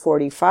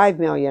 $245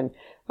 million,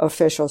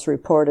 officials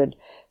reported,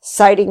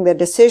 citing the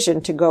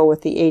decision to go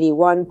with the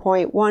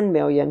 $81.1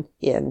 million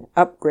in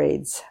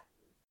upgrades.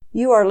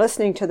 You are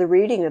listening to the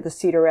reading of the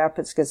Cedar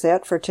Rapids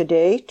Gazette for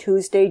today,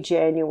 Tuesday,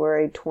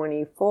 January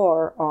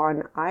 24,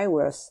 on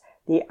IWIS,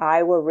 the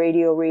Iowa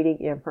Radio Reading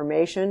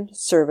Information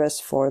Service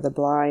for the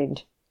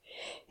Blind.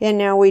 And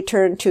now we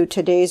turn to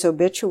today's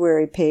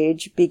obituary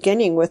page,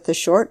 beginning with the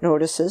short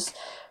notices.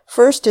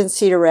 First in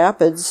Cedar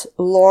Rapids,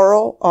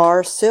 Laurel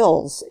R.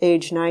 Sills,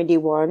 age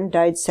 91,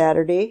 died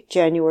Saturday,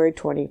 January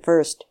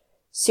 21st.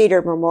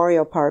 Cedar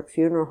Memorial Park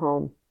Funeral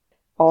Home.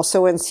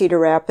 Also in Cedar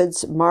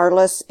Rapids,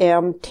 Marlis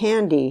M.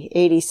 Tandy,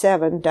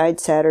 87, died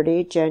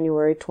Saturday,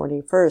 January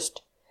 21st.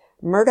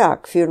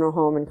 Murdoch Funeral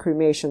Home and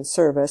Cremation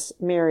Service,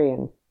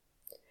 Marion.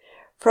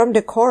 From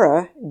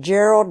Decorah,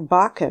 Gerald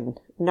Bakken,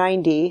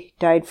 90,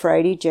 died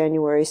Friday,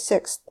 January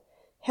 6th.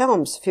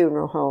 Helms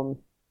Funeral Home.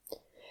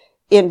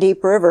 In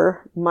Deep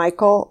River,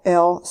 Michael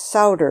L.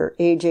 Souter,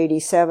 age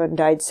 87,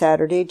 died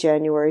Saturday,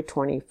 January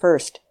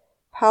 21st.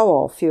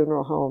 Powell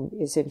Funeral Home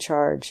is in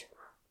charge.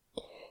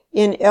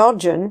 In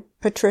Elgin,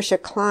 Patricia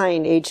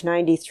Klein, age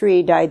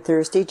 93, died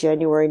Thursday,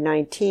 January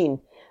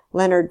 19.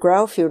 Leonard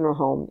Grau Funeral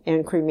Home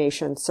and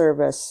Cremation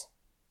Service.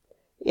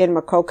 In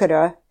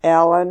Maquoketa,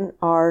 Alan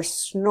R.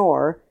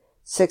 Snore,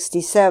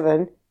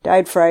 67,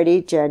 died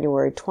Friday,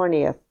 January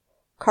 20th.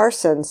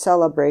 Carson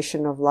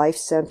Celebration of Life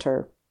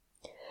Center.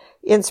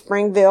 In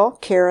Springville,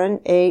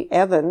 Karen A.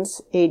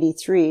 Evans,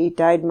 83,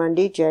 died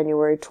Monday,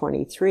 January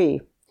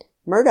 23.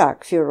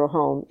 Murdoch Funeral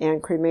Home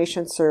and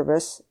Cremation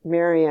Service,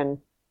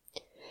 Marion.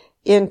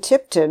 In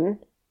Tipton,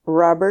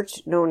 Robert,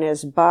 known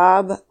as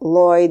Bob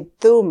Lloyd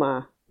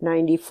Thuma,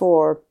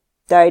 94,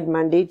 died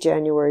Monday,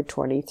 January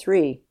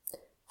 23.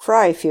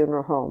 Fry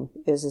Funeral Home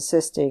is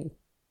assisting.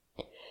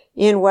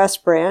 In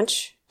West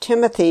Branch,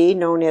 Timothy,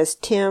 known as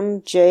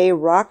Tim J.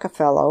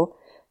 Rockefeller,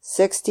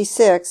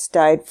 66,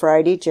 died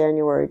Friday,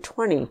 January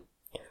 20.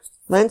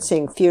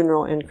 Lansing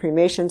Funeral and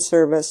Cremation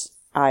Service,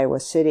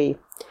 Iowa City.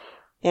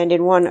 And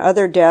in one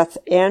other death,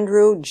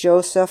 Andrew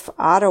Joseph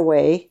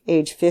Ottaway,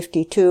 age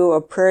 52,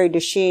 of Prairie du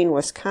Chien,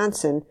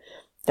 Wisconsin,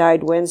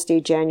 died Wednesday,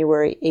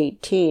 January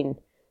 18.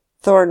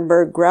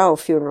 Thornburg Grau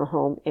Funeral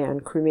Home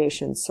and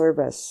Cremation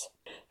Service.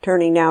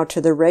 Turning now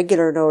to the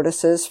regular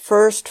notices.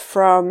 First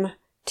from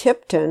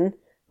Tipton,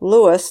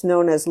 Lewis,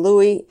 known as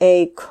Louis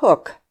A.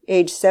 Cook,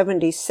 age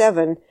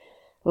 77,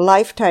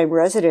 lifetime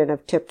resident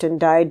of Tipton,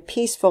 died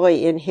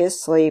peacefully in his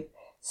sleep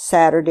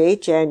Saturday,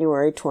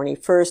 January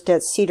 21st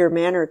at Cedar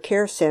Manor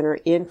Care Center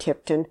in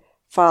Tipton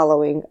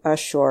following a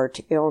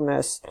short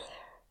illness.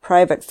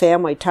 Private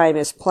family time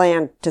is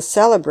planned to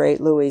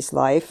celebrate Louis'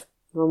 life.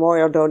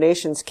 Memorial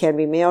donations can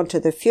be mailed to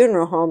the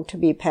funeral home to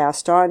be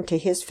passed on to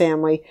his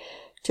family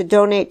to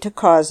donate to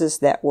causes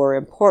that were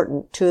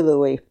important to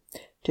Louis.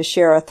 To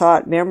share a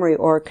thought, memory,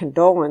 or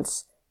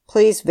condolence,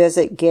 please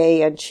visit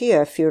Gay and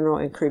Chia Funeral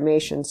and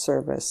Cremation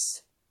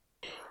Service.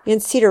 In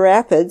Cedar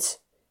Rapids,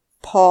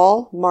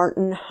 Paul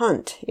Martin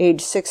Hunt,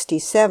 age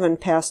 67,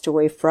 passed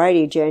away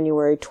Friday,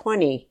 January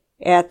 20,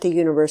 at the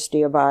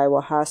University of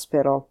Iowa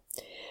Hospital.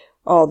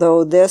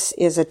 Although this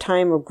is a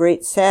time of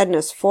great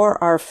sadness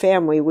for our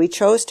family, we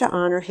chose to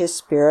honor his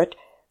spirit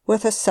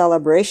with a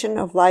celebration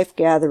of life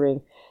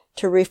gathering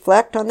to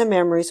reflect on the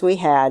memories we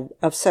had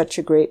of such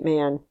a great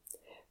man.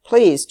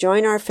 Please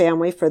join our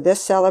family for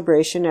this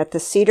celebration at the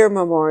Cedar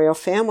Memorial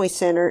Family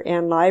Center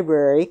and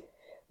Library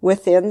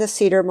within the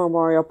Cedar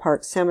Memorial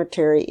Park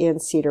Cemetery in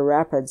Cedar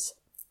Rapids,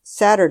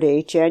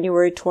 Saturday,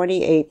 January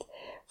 28th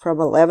from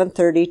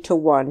 11:30 to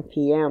 1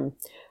 p.m.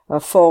 A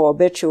full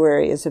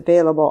obituary is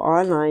available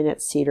online at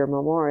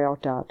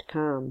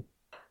cedarmemorial.com.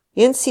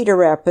 In Cedar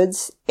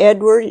Rapids,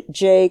 Edward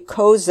J.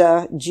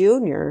 Koza,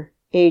 Jr.,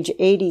 age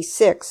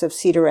 86, of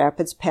Cedar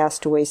Rapids,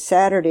 passed away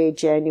Saturday,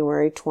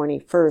 January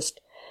 21st.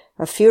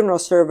 A funeral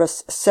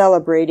service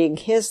celebrating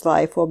his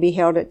life will be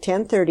held at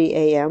 10:30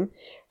 a.m.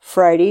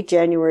 Friday,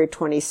 January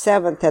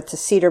 27th at the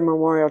Cedar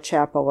Memorial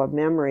Chapel of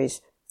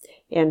Memories.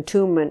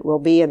 Entombment will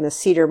be in the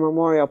Cedar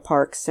Memorial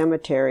Park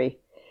Cemetery.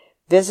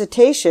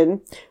 Visitation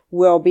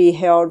will be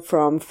held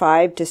from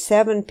 5 to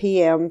 7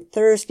 p.m.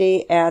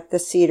 Thursday at the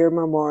Cedar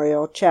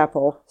Memorial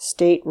Chapel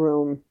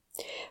Stateroom.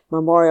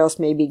 Memorials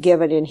may be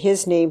given in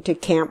his name to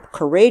Camp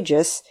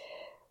Courageous,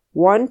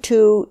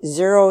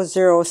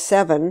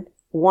 12007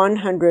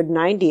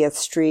 190th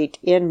Street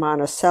in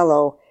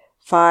Monticello,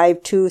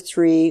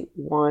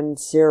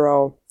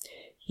 52310.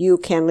 You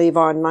can leave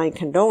online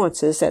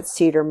condolences at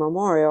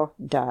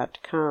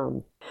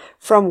cedarmemorial.com.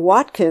 From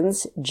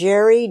Watkins,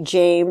 Jerry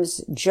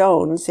James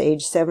Jones,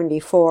 age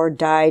 74,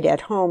 died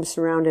at home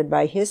surrounded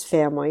by his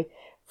family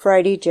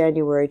Friday,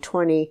 January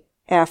 20,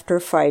 after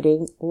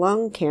fighting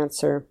lung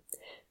cancer.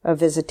 A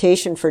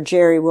visitation for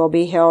Jerry will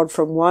be held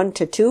from 1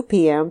 to 2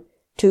 p.m.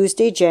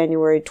 Tuesday,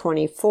 January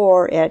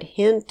 24 at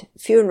Hint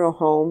Funeral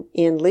Home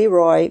in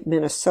Leroy,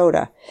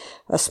 Minnesota.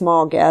 A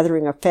small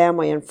gathering of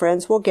family and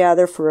friends will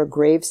gather for a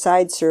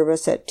graveside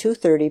service at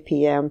 2:30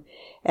 p.m.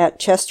 at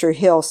Chester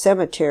Hill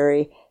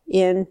Cemetery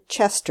in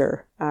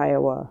Chester,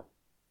 Iowa.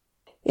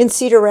 In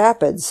Cedar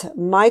Rapids,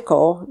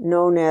 Michael,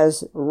 known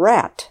as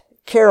Rat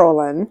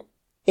Carolyn,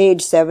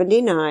 age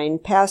 79,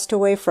 passed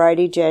away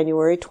Friday,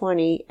 January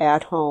 20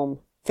 at home.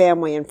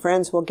 Family and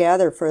friends will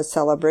gather for a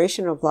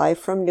celebration of life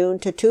from noon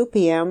to 2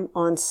 p.m.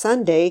 on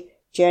Sunday,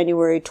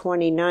 January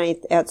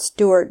 29th at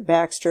Stuart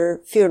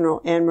Baxter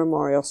Funeral and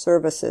Memorial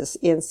Services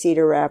in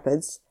Cedar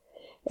Rapids,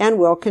 and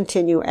will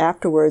continue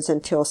afterwards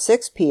until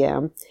 6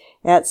 p.m.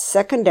 at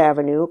 2nd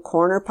Avenue,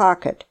 Corner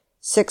Pocket,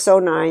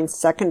 609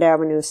 2nd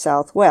Avenue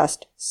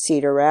Southwest,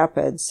 Cedar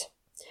Rapids.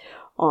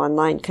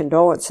 Online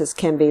condolences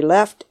can be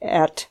left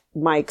at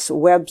Mike's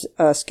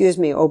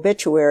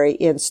obituary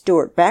in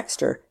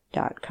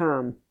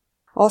stuartbaxter.com.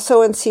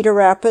 Also in Cedar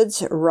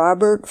Rapids,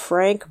 Robert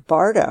Frank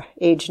Barta,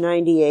 age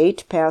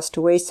 98, passed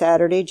away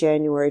Saturday,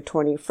 January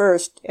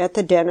 21st at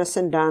the Dennis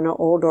and Donna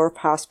Oldorf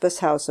Hospice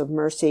House of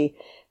Mercy.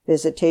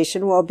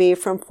 Visitation will be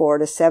from 4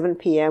 to 7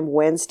 p.m.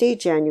 Wednesday,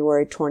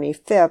 January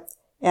 25th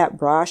at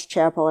Brosh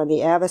Chapel and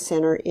the Ava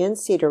Center in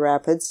Cedar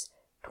Rapids,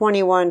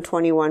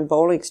 2121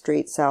 Bowling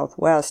Street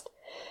Southwest.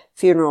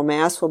 Funeral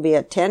Mass will be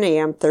at 10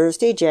 a.m.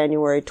 Thursday,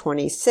 January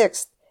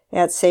 26th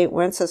at St.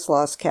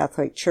 Wenceslas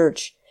Catholic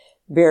Church.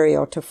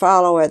 Burial to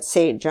follow at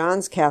St.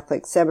 John's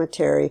Catholic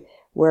Cemetery,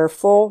 where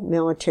full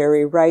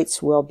military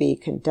rites will be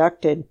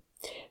conducted.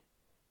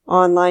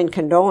 Online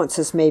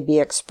condolences may be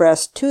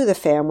expressed to the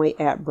family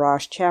at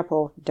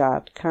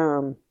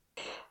broshchapel.com.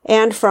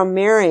 And from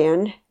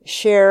Marion,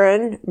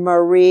 Sharon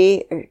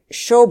Marie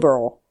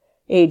Schoberl,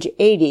 age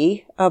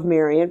 80, of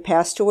Marion,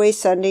 passed away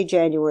Sunday,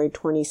 January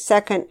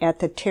 22nd at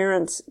the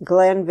Terrence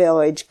Glen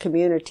Village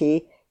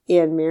community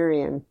in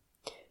Marion.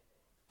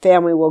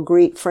 Family will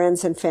greet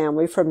friends and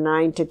family from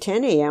 9 to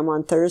 10 a.m.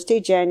 on Thursday,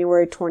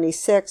 January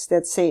 26th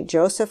at St.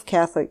 Joseph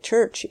Catholic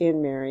Church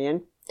in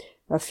Marion.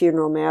 A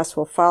funeral mass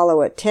will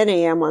follow at 10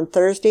 a.m. on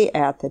Thursday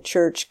at the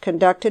church,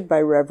 conducted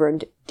by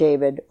Reverend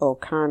David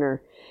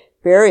O'Connor.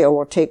 Burial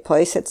will take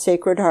place at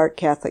Sacred Heart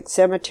Catholic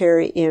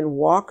Cemetery in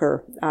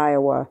Walker,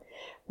 Iowa.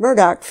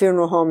 Murdoch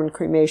Funeral Home and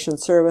Cremation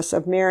Service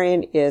of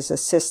Marion is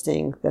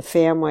assisting the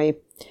family,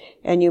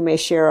 and you may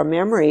share a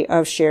memory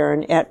of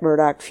Sharon at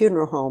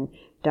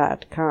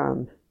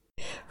murdochfuneralhome.com.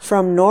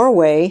 From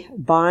Norway,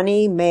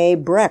 Bonnie Mae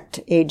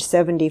Brecht, age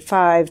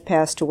 75,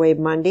 passed away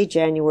Monday,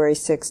 January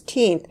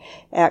 16th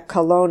at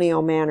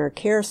Colonial Manor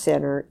Care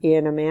Center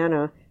in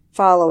Amana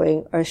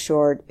following a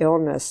short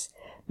illness.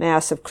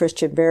 Mass of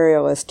Christian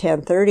burial is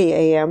 10:30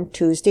 a.m.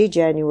 Tuesday,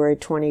 January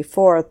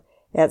 24th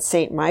at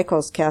St.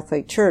 Michael's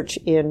Catholic Church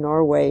in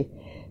Norway.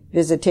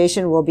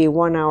 Visitation will be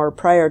 1 hour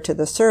prior to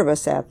the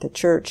service at the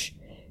church.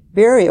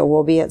 Burial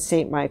will be at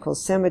St.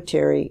 Michael's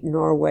Cemetery,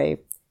 Norway.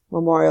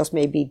 Memorials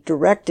may be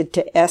directed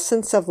to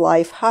Essence of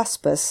Life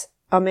Hospice,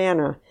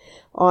 Amana.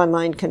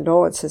 Online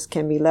condolences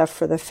can be left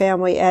for the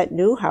family at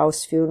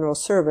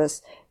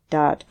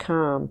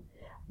newhousefuneralservice.com.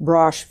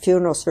 Brosh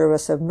Funeral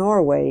Service of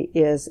Norway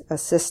is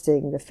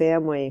assisting the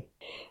family.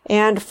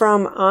 And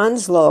from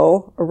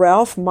Onslow,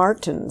 Ralph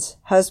Martins,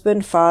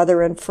 husband,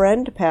 father, and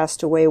friend,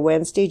 passed away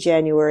Wednesday,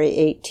 January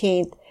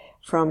 18th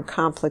from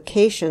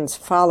complications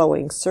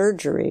following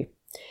surgery.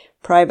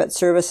 Private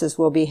services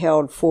will be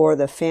held for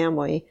the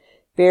family.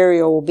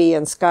 Burial will be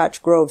in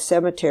Scotch Grove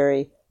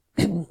Cemetery.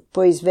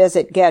 Please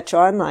visit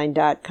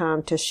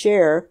getchonline.com to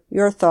share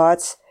your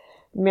thoughts,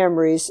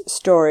 memories,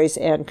 stories,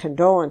 and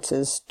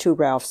condolences to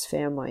Ralph's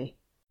family.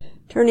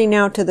 Turning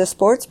now to the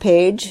sports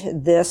page,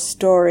 this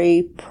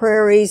story,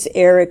 Prairie's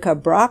Erica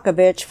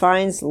Brockovich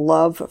finds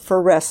love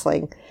for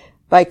wrestling,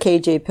 by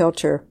K.J.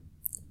 Pilcher.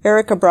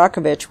 Erica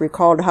Brockovich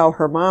recalled how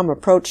her mom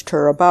approached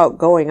her about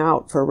going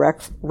out for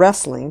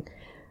wrestling.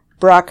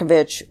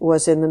 Brockovich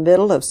was in the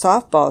middle of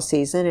softball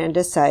season and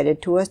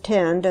decided to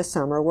attend a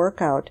summer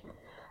workout.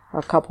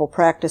 A couple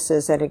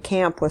practices at a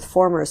camp with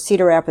former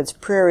Cedar Rapids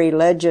Prairie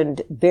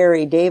legend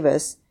Barry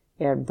Davis,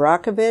 and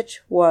Brockovich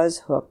was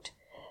hooked.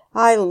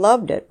 "I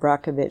loved it,"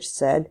 Brockovich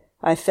said.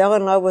 "I fell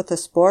in love with the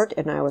sport,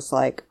 and I was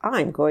like,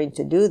 I'm going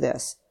to do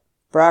this."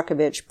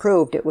 Brockovich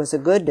proved it was a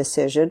good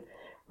decision,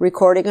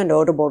 recording a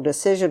notable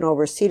decision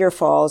over Cedar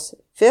Falls'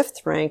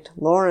 fifth-ranked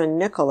Lauren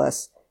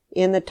Nicholas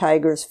in the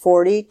Tigers'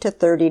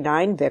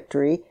 40-39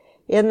 victory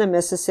in the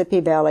Mississippi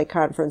Valley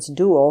Conference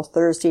duel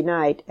Thursday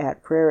night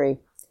at Prairie.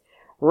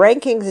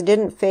 Rankings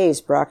didn't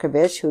faze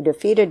Brockovich, who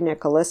defeated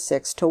Nicholas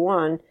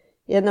 6-1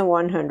 in the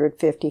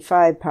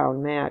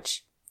 155-pound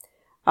match.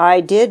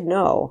 "I did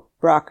know,"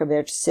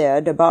 Brockovich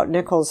said, about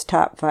Nichols'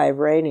 top 5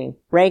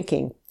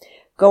 ranking.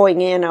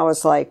 "Going in, I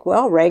was like,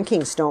 well,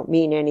 rankings don't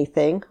mean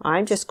anything.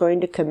 I'm just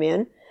going to come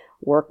in,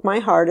 work my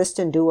hardest,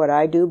 and do what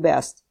I do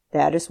best.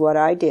 That is what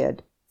I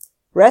did."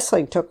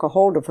 Wrestling took a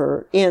hold of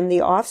her in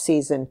the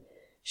off-season.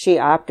 She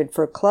opted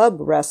for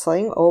club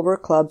wrestling over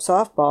club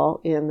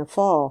softball in the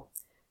fall.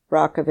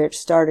 Brockovich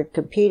started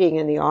competing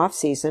in the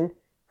off-season,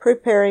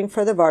 preparing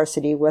for the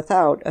varsity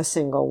without a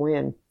single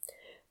win.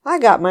 "I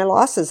got my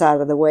losses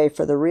out of the way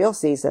for the real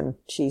season,"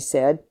 she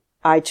said.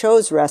 "I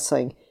chose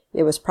wrestling.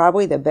 It was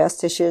probably the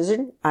best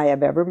decision I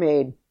have ever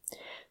made."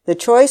 The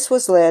choice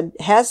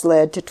has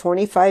led to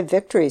 25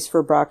 victories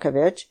for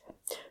Brockovich.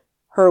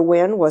 Her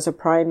win was a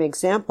prime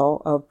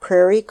example of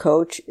Prairie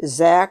coach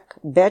Zach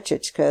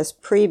Betchichka's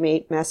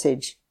pre-meet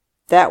message.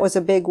 "That was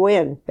a big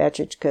win,"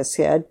 Betchichka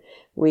said.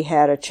 "We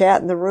had a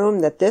chat in the room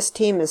that this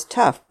team is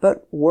tough,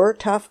 but we're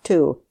tough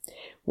too.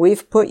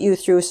 We've put you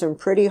through some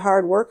pretty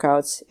hard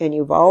workouts, and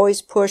you've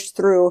always pushed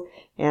through,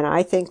 and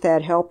I think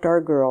that helped our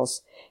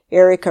girls.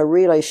 Erica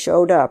really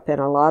showed up,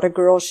 and a lot of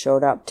girls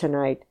showed up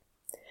tonight."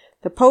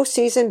 The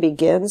postseason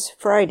begins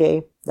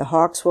Friday. The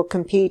Hawks will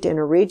compete in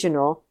a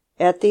regional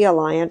at the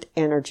Alliant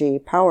Energy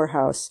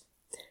Powerhouse.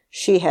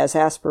 She has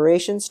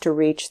aspirations to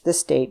reach the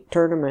state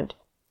tournament.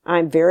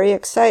 "I'm very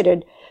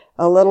excited,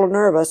 a little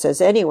nervous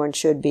as anyone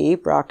should be,"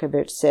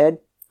 Brockovich said.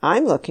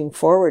 "I'm looking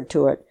forward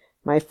to it.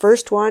 My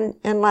first one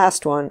and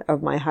last one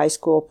of my high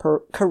school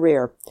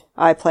career.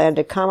 I plan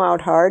to come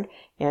out hard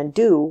and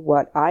do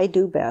what I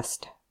do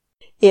best."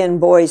 In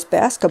boys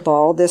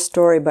basketball, this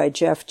story by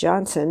Jeff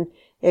Johnson,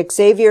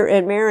 Xavier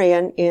and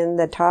Marion in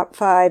the top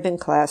 5 in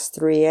Class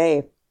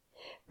 3A.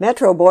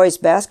 Metro boys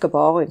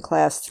basketball in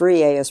Class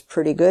 3A is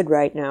pretty good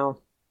right now.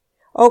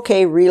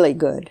 Okay, really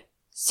good.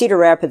 Cedar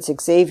Rapids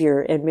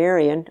Xavier and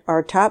Marion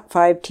are top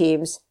 5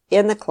 teams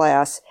in the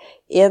class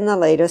in the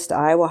latest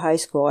Iowa High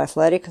School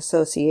Athletic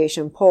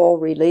Association poll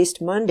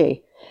released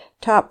Monday.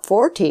 Top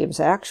 4 teams,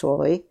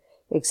 actually.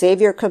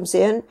 Xavier comes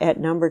in at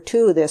number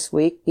 2 this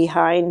week,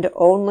 behind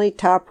only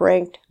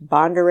top-ranked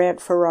Bondurant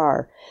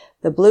Farrar.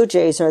 The Blue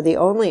Jays are the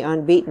only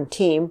unbeaten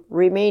team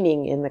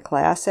remaining in the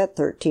class at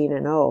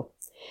 13-0.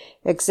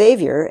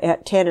 Xavier,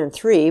 at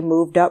 10-3,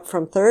 moved up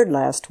from 3rd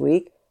last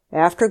week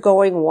after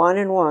going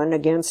 1-1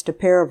 against a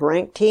pair of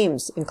ranked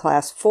teams in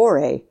Class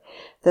 4A.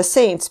 The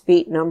Saints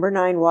beat number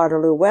 9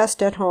 Waterloo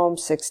West at home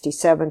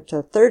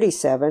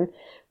 67-37,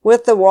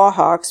 with the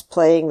Wahawks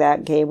playing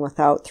that game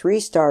without 3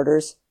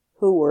 starters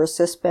who were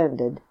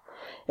suspended.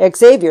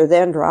 Xavier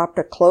then dropped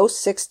a close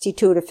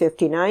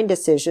 62-59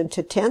 decision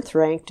to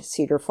 10th-ranked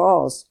Cedar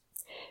Falls.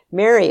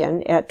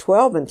 Marion, at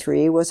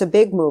 12-3, was a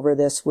big mover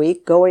this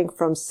week, going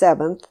from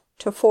 7th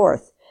to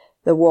 4th.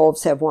 The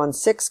Wolves have won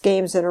 6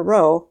 games in a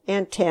row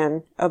and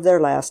 10 of their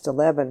last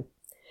 11.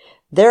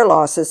 Their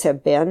losses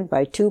have been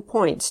by 2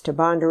 points to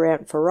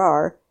Bondurant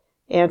Farrar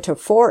and to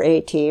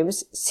 4A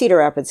teams, Cedar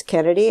Rapids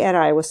Kennedy and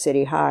Iowa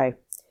City High.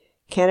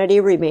 Kennedy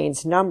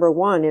remains number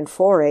 1 in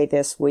 4A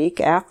this week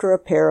after a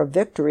pair of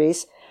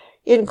victories,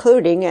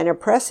 including an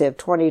impressive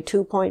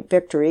 22-point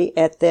victory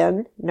at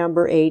then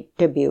number 8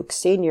 Dubuque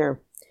Senior.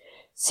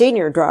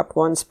 Senior dropped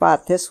 1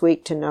 spot this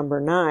week to number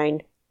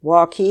 9.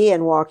 Waukee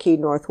and Waukee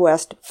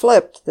Northwest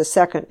flipped the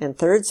 2nd and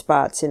 3rd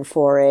spots in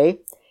 4A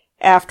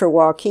after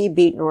Waukee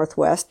beat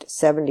Northwest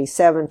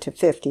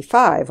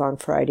 77-55 on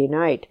Friday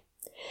night.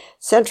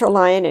 Central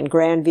Lyon and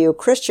Grandview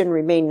Christian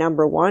remain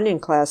number 1 in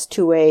Class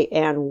 2A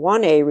and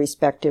 1A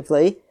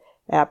respectively.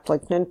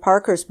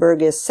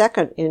 Appleton-Parkersburg is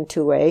 2nd in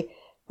 2A,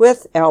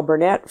 with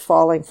Alburnett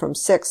falling from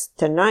 6th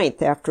to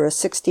 9th after a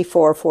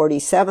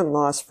 64-47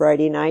 loss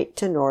Friday night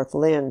to North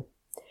Lynn.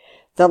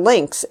 The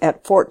Lynx,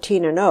 at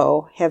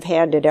 14-0, have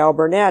handed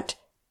Alburnett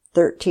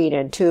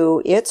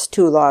 13-2 its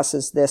 2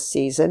 losses this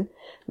season.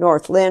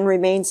 North Lynn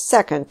remains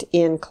 2nd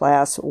in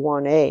Class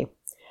 1A.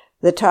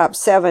 The top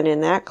 7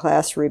 in that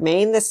class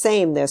remain the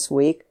same this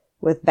week,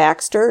 with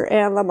Baxter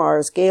and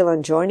Lamar's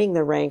Galen joining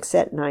the ranks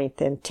at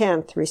 9th and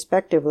 10th,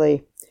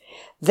 respectively.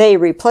 They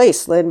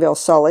replace Linville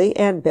Sully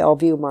and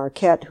Bellevue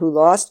Marquette, who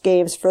lost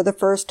games for the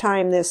first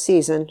time this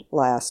season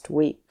last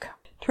week.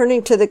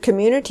 Turning to the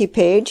community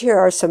page, here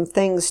are some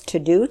things to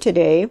do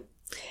today.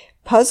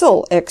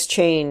 Puzzle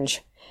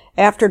exchange.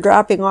 After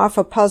dropping off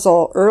a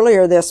puzzle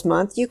earlier this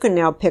month, you can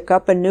now pick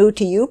up a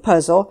new-to-you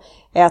puzzle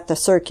at the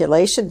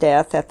circulation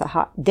desk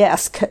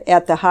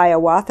at the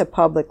Hiawatha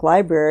Public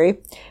Library.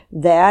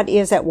 That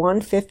is at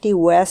 150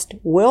 West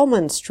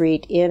Wilman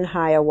Street in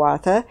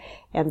Hiawatha,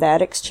 and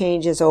that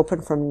exchange is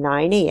open from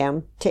 9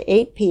 a.m. to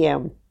 8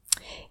 p.m.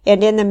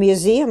 And in the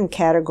museum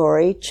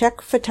category,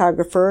 Czech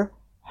photographer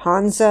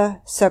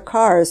Hansa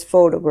Sakar's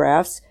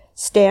photographs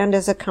stand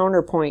as a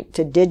counterpoint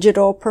to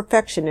digital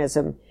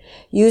perfectionism,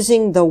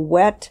 using the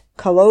wet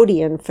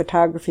collodion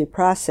photography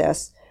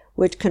process,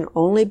 which can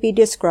only be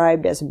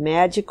described as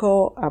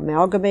magical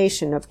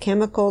amalgamation of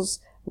chemicals,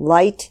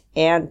 light,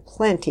 and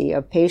plenty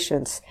of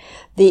patience.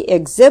 The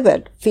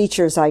exhibit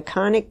features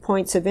iconic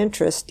points of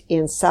interest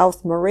in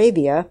South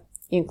Moravia,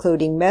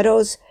 including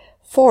meadows,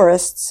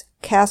 forests,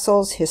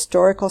 castles,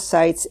 historical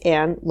sites,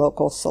 and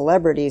local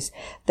celebrities.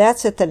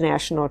 That's at the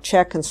National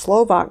Czech and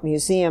Slovak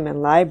Museum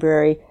and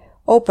Library,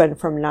 open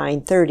from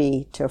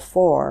 9:30 to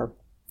 4.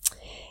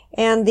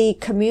 And the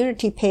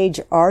community page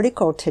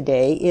article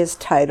today is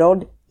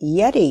titled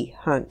Yeti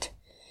Hunt.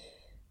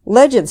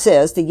 Legend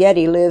says the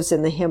Yeti lives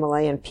in the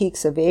Himalayan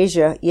peaks of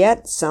Asia,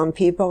 yet some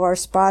people are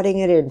spotting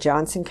it in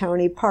Johnson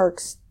County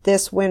parks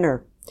this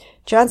winter.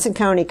 Johnson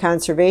County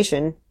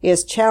Conservation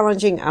is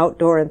challenging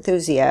outdoor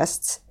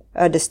enthusiasts,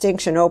 a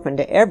distinction open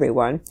to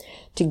everyone,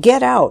 to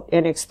get out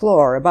and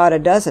explore about a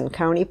dozen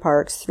county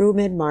parks through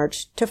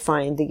mid-March to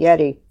find the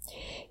Yeti.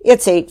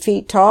 It's 8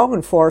 feet tall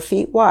and 4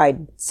 feet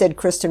wide, said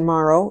Kristen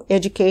Morrow,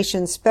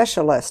 education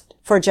specialist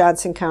for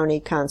Johnson County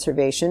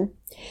Conservation.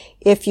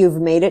 If you've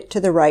made it to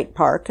the right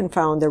park and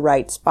found the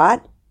right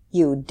spot,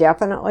 you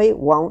definitely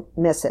won't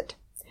miss it.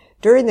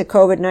 During the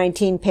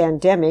COVID-19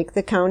 pandemic,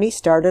 the county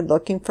started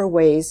looking for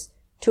ways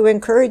to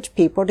encourage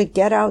people to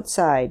get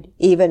outside,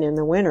 even in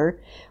the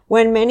winter,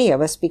 when many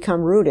of us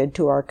become rooted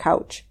to our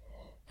couch.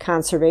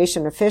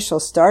 Conservation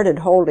officials started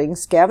holding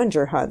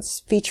scavenger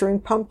hunts featuring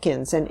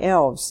pumpkins and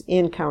elves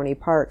in county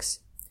parks.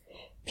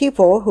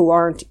 People who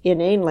aren't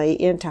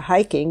inanely into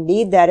hiking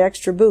need that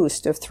extra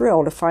boost of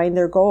thrill to find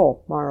their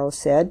goal, Morrow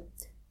said.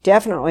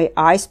 Definitely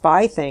I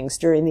Spy things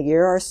during the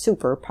year are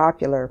super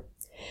popular.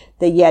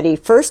 The Yeti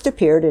first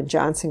appeared in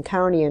Johnson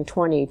County in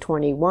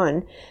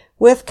 2021,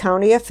 with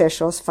county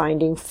officials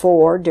finding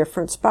 4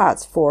 different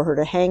spots for her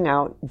to hang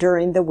out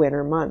during the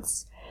winter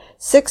months.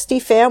 60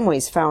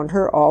 families found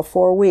her all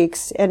 4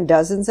 weeks, and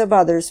dozens of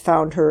others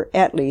found her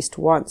at least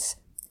once.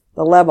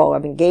 The level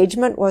of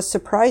engagement was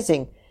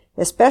surprising,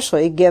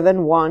 especially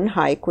given one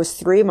hike was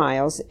 3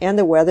 miles and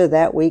the weather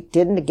that week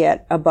didn't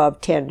get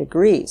above 10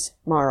 degrees,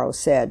 Morrow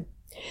said.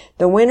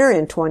 The winner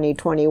in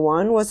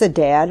 2021 was a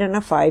dad and a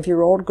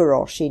 5-year-old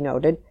girl, she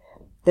noted.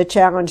 The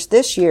challenge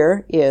this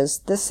year is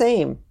the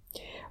same.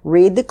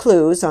 Read the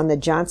clues on the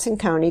Johnson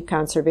County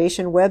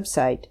Conservation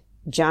website,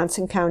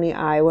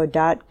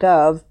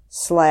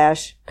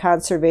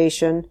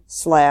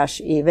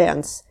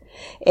 johnsoncountyiowa.gov/conservation/events,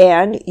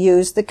 and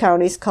use the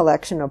county's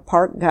collection of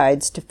park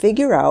guides to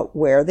figure out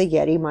where the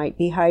Yeti might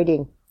be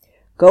hiding.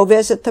 Go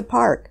visit the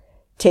park,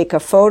 take a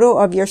photo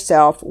of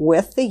yourself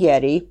with the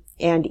Yeti,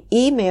 and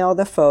email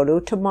the photo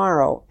to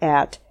Morrow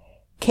at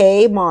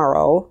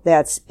kmorrow,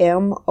 that's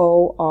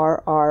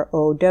MORROW,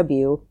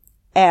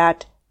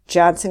 at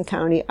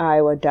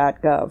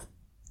johnsoncountyiowa.gov.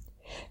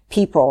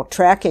 People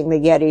tracking the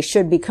Yeti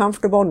should be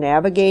comfortable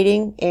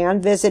navigating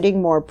and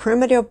visiting more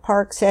primitive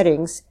park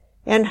settings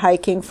and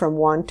hiking from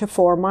 1 to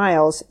 4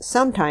 miles,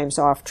 sometimes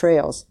off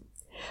trails.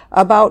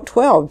 About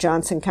 12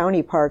 Johnson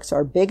County parks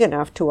are big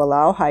enough to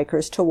allow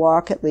hikers to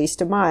walk at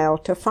least a mile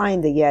to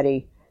find the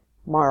Yeti,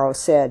 Morrow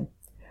said.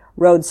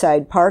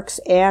 Roadside parks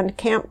and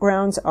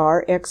campgrounds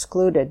are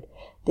excluded.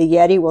 The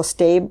Yeti will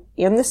stay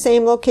in the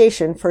same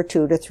location for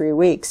 2 to 3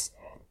 weeks.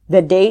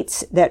 The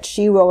dates that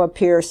she will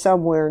appear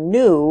somewhere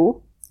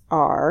new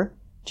are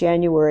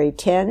January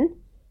 10,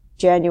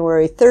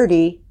 January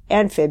 30,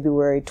 and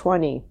February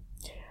 20.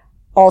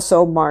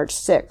 Also March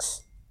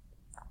 6.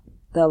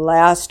 The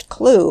last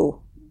clue,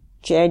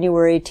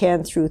 January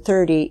 10 through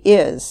 30,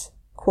 is,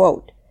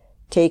 quote,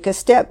 take a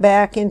step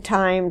back in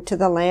time to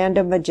the land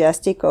of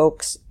majestic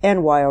oaks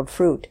and wild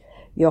fruit.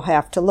 You'll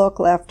have to look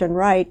left and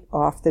right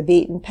off the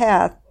beaten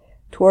path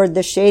toward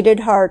the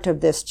shaded heart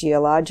of this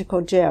geological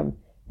gem.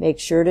 Make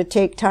sure to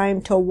take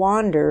time to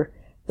wander.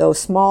 Though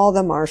small,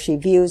 the marshy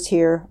views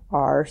here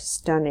are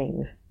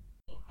stunning.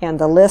 And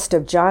the list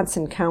of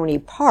Johnson County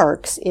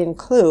parks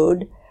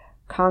include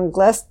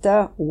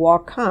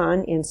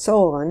Conglesta-Waukon in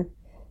Solon,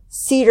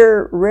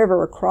 Cedar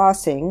River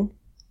Crossing,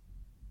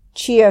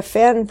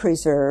 Chia-Fen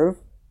Preserve,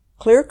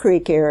 Clear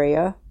Creek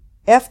Area,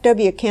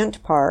 F.W.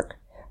 Kent Park,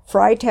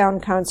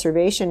 Frytown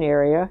Conservation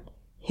Area,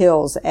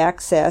 Hills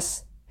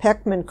Access,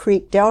 Peckman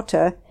Creek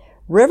Delta,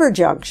 River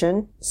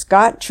Junction,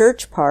 Scott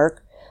Church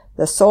Park,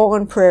 the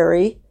Solon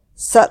Prairie,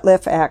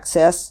 Sutliff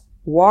Access,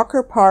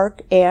 Walker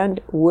Park, and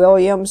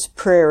Williams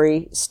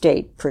Prairie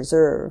State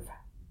Preserve.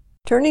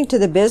 Turning to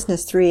the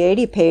Business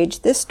 380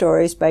 page, this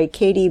story is by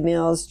Katie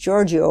Mills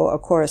Giorgio, a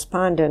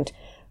correspondent.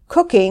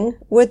 Cooking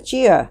with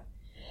Gia.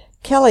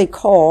 Kelly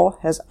Cole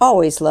has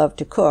always loved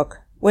to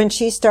cook. When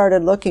she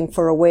started looking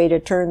for a way to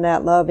turn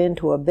that love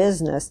into a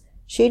business,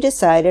 she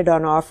decided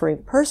on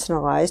offering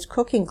personalized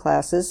cooking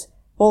classes,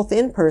 both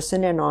in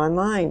person and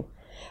online.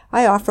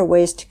 I offer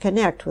ways to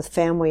connect with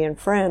family and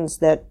friends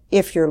that,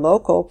 if you're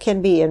local,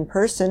 can be in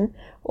person,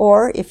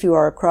 or if you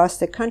are across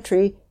the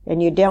country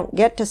and you don't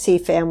get to see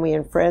family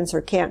and friends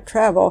or can't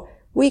travel,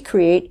 we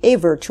create a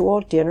virtual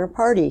dinner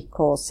party,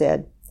 Cole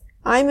said.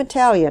 I'm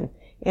Italian,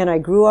 and I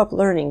grew up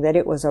learning that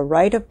it was a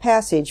rite of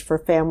passage for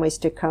families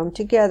to come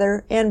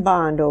together and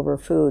bond over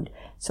food,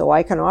 so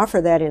I can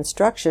offer that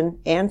instruction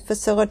and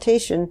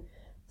facilitation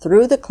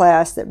through the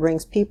class that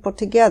brings people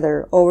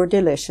together over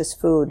delicious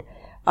food.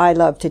 I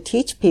love to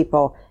teach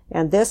people,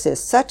 and this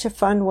is such a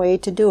fun way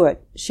to do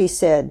it, she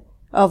said,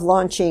 of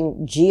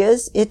launching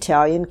Gia's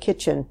Italian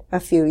Kitchen a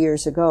few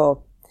years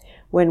ago.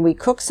 When we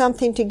cook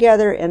something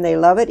together and they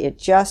love it, it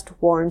just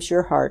warms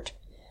your heart.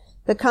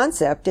 The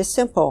concept is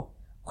simple.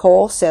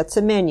 Cole sets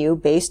a menu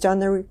based on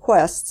the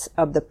requests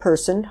of the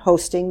person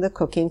hosting the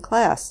cooking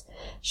class.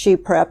 She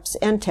preps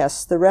and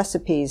tests the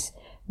recipes.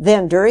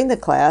 Then during the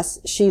class,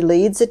 she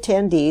leads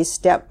attendees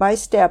step by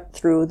step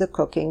through the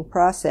cooking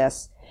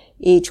process.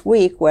 Each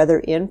week, whether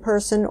in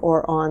person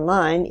or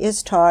online,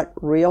 is taught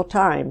real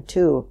time,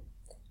 too.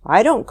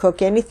 I don't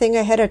cook anything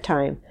ahead of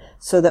time,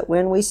 so that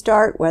when we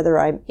start, whether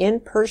I'm in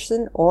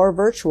person or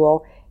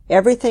virtual,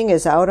 everything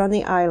is out on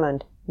the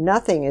island.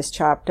 Nothing is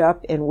chopped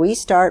up, and we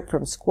start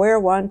from square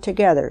one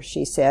together,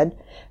 she said,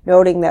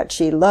 noting that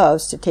she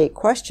loves to take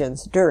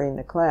questions during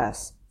the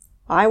class.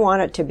 I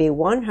want it to be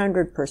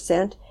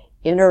 100%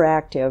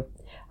 interactive.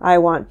 I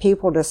want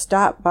people to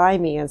stop by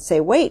me and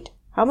say, "Wait,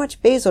 how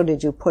much basil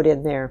did you put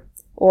in there?"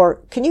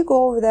 Or, "Can you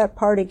go over that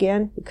part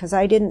again? Because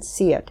I didn't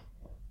see it."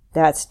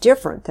 That's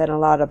different than a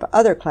lot of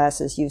other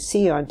classes you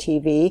see on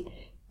TV.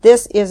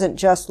 This isn't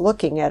just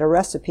looking at a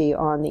recipe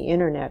on the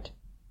internet.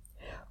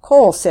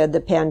 Cole said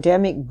the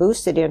pandemic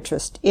boosted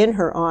interest in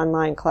her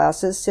online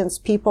classes since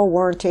people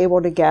weren't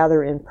able to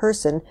gather in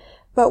person,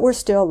 but were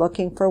still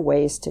looking for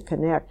ways to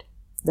connect.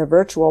 The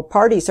virtual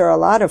parties are a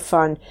lot of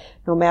fun.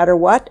 No matter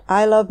what,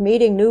 I love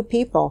meeting new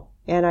people,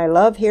 and I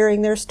love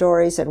hearing their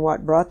stories and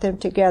what brought them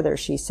together,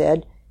 she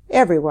said.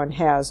 Everyone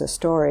has a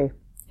story.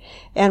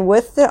 And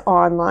with the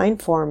online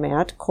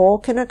format, Cole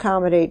can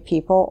accommodate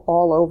people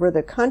all over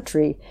the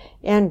country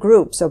and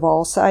groups of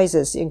all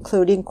sizes,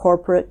 including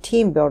corporate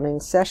team building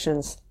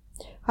sessions.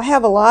 I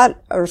have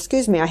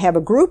a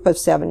group of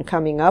 7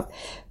 coming up,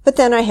 but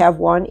then I have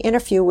one in a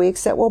few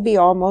weeks that will be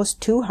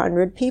almost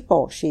 200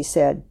 people, she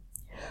said.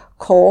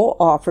 Cole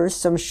offers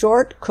some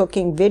short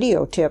cooking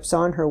video tips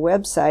on her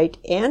website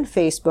and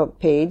Facebook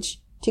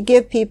page to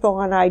give people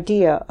an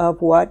idea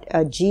of what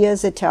a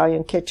Gia's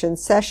Italian Kitchen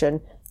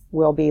session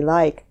will be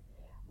like.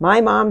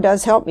 My mom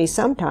does help me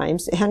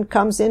sometimes and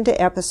comes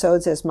into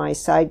episodes as my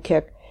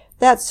sidekick.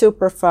 That's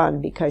super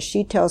fun because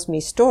she tells me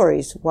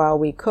stories while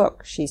we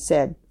cook, she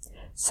said.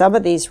 Some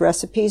of these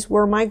recipes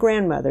were my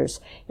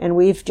grandmother's, and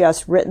we've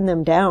just written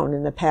them down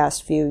in the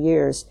past few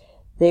years.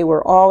 They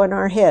were all in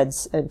our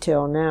heads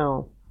until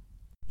now.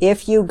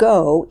 If you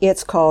go,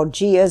 it's called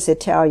Gia's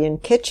Italian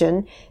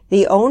Kitchen.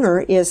 The owner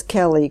is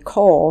Kelly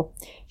Cole.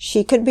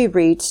 She can be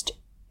reached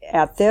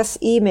at this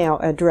email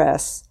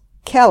address,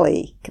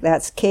 Kelly,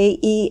 that's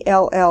Kelley,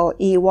 at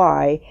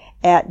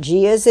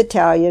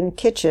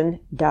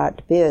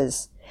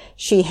giasitaliankitchen.biz.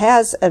 She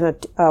has a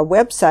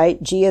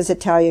website,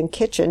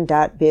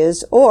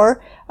 giasitaliankitchen.biz,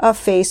 or a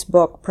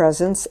Facebook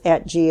presence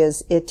at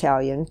Gia's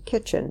Italian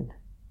Kitchen.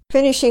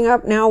 Finishing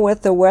up now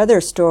with the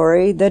weather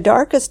story, the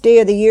darkest day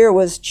of the year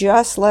was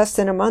just less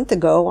than a month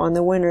ago on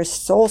the winter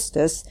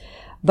solstice,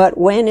 but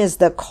when is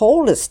the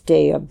coldest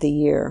day of the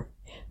year?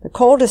 The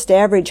coldest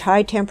average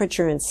high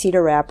temperature in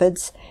Cedar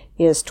Rapids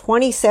is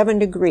 27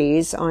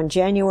 degrees on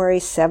January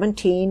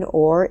 17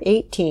 or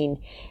 18.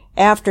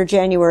 After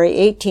January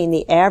 18,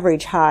 the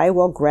average high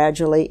will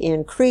gradually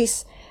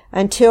increase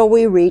until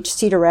we reach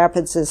Cedar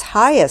Rapids'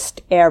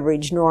 highest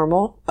average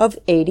normal of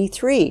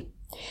 83.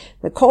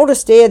 The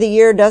coldest day of the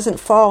year doesn't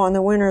fall on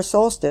the winter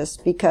solstice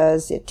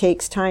because it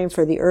takes time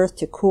for the earth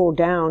to cool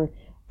down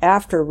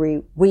after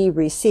we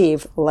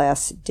receive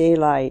less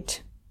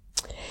daylight.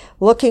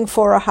 Looking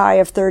for a high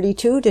of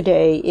 32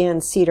 today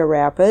in Cedar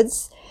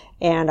Rapids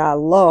and a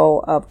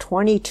low of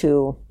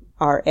 22.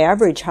 Our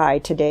average high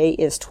today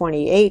is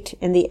 28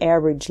 and the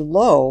average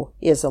low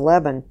is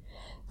 11.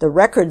 The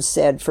records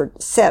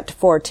set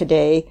for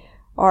today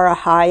are a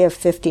high of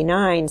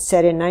 59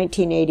 set in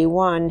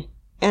 1981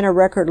 and a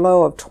record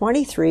low of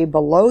 23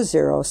 below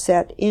zero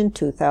set in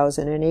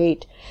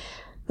 2008.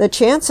 The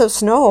chance of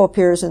snow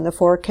appears in the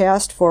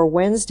forecast for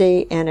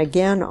Wednesday and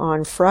again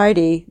on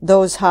Friday,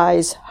 those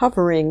highs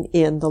hovering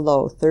in the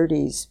low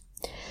 30s.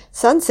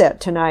 Sunset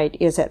tonight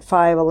is at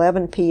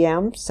 5:11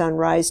 p.m.,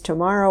 sunrise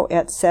tomorrow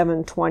at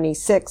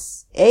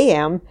 7:26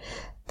 a.m.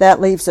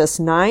 That leaves us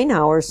 9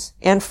 hours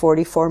and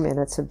 44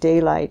 minutes of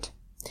daylight.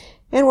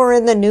 And we're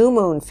in the new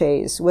moon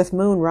phase with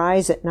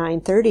moonrise at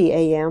 9:30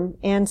 a.m.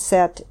 and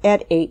set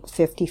at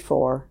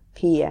 8:54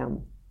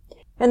 p.m.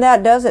 And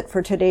that does it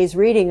for today's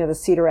reading of the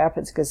Cedar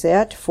Rapids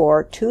Gazette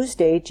for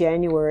Tuesday,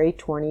 January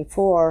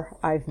 24.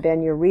 I've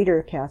been your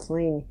reader,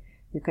 Kathleen.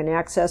 You can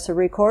access a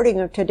recording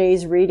of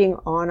today's reading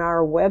on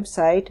our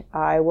website,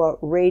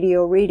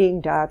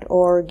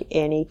 iowaradioreading.org,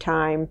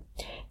 anytime.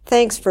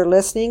 Thanks for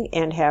listening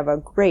and have a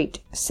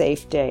great,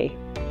 safe day.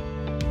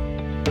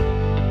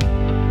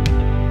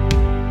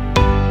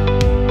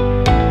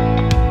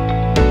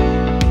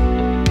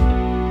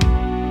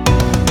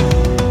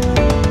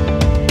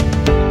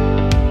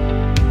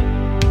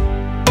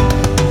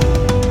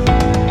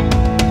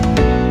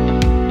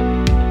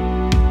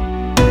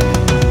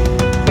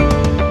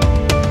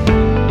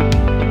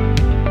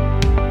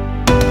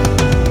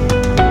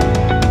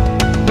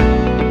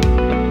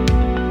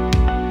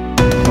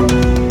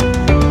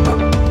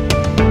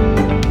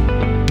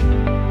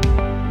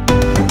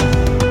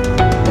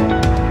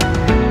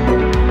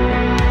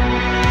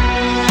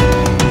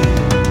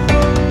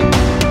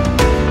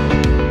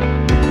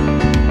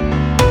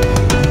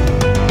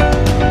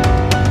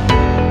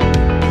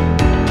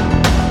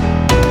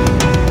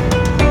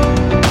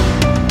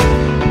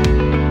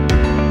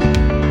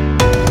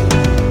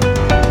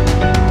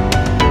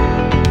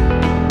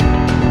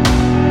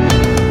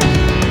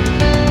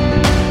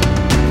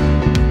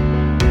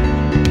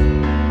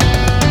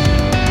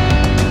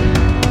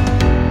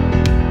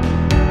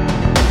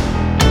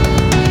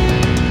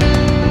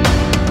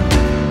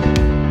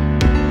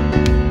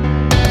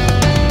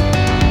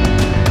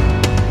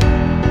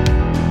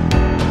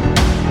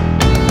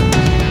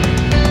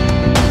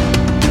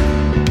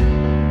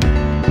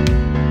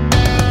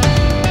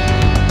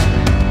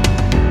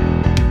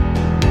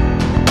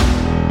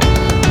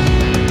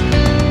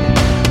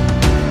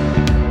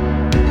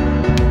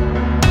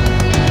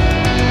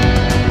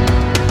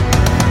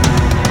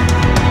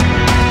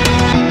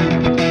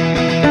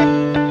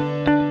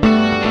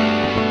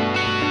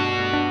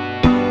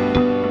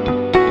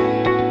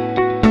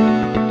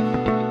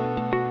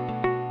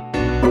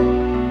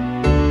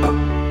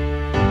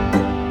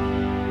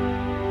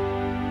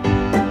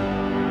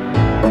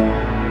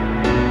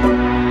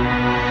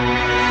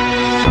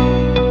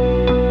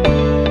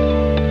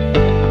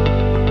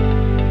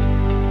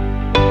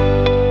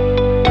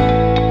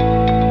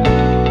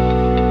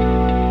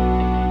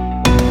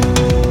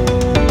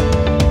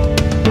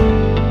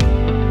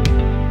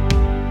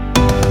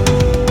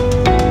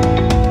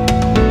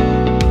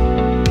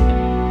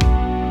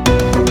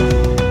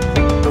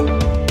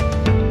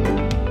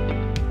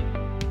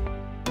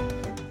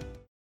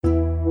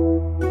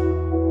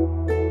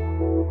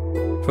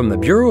 From the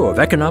Bureau of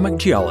Economic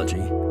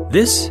Geology,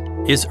 this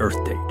is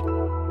Earth Date.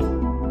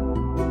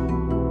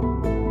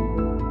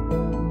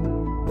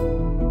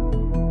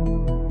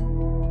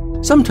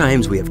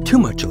 Sometimes we have too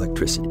much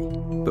electricity,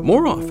 but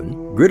more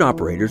often, grid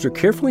operators are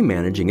carefully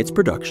managing its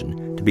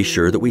production to be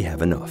sure that we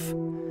have enough.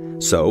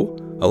 So,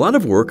 a lot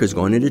of work has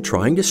gone into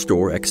trying to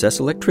store excess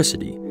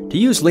electricity to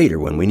use later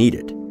when we need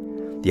it.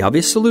 The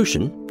obvious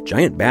solution,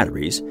 giant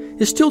batteries,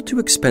 is still too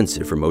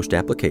expensive for most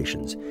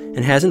applications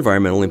and has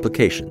environmental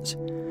implications.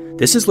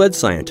 This has led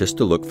scientists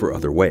to look for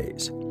other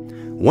ways.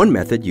 One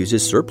method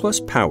uses surplus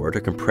power to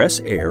compress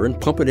air and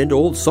pump it into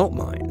old salt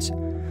mines.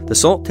 The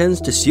salt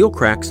tends to seal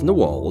cracks in the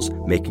walls,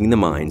 making the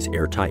mines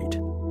airtight.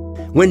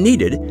 When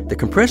needed, the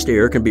compressed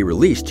air can be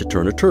released to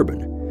turn a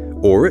turbine,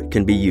 or it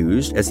can be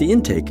used as the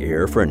intake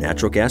air for a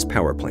natural gas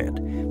power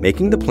plant,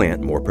 making the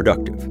plant more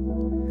productive.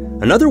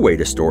 Another way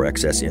to store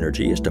excess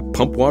energy is to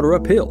pump water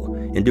uphill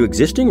into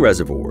existing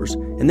reservoirs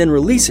and then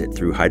release it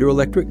through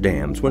hydroelectric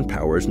dams when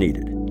power is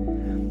needed.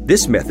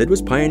 This method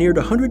was pioneered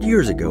 100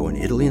 years ago in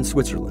Italy and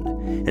Switzerland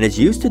and is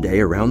used today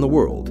around the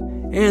world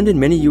and in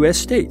many U.S.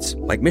 states,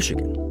 like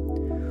Michigan.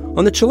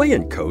 On the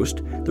Chilean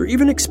coast, they're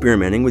even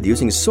experimenting with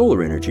using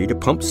solar energy to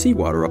pump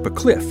seawater up a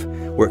cliff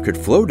where it could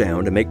flow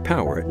down to make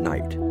power at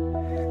night.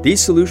 These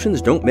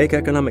solutions don't make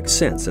economic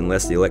sense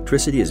unless the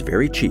electricity is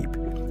very cheap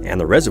and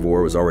the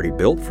reservoir was already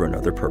built for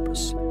another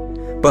purpose.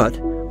 But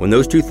when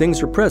those two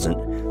things are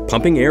present,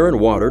 pumping air and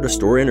water to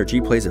store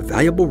energy plays a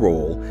valuable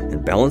role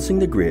in balancing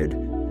the grid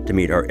to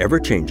meet our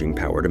ever-changing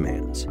power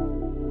demands.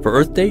 For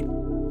Earth Date,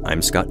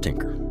 I'm Scott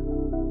Tinker.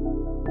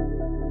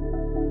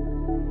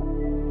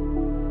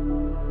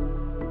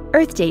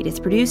 Earth Date is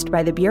produced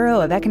by the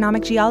Bureau of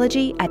Economic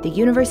Geology at the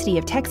University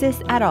of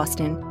Texas at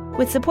Austin,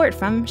 with support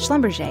from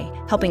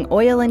Schlumberger, helping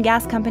oil and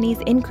gas companies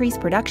increase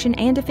production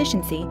and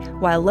efficiency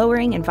while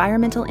lowering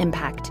environmental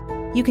impact.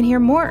 You can hear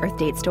more Earth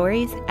Date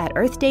stories at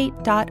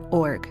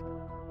earthdate.org.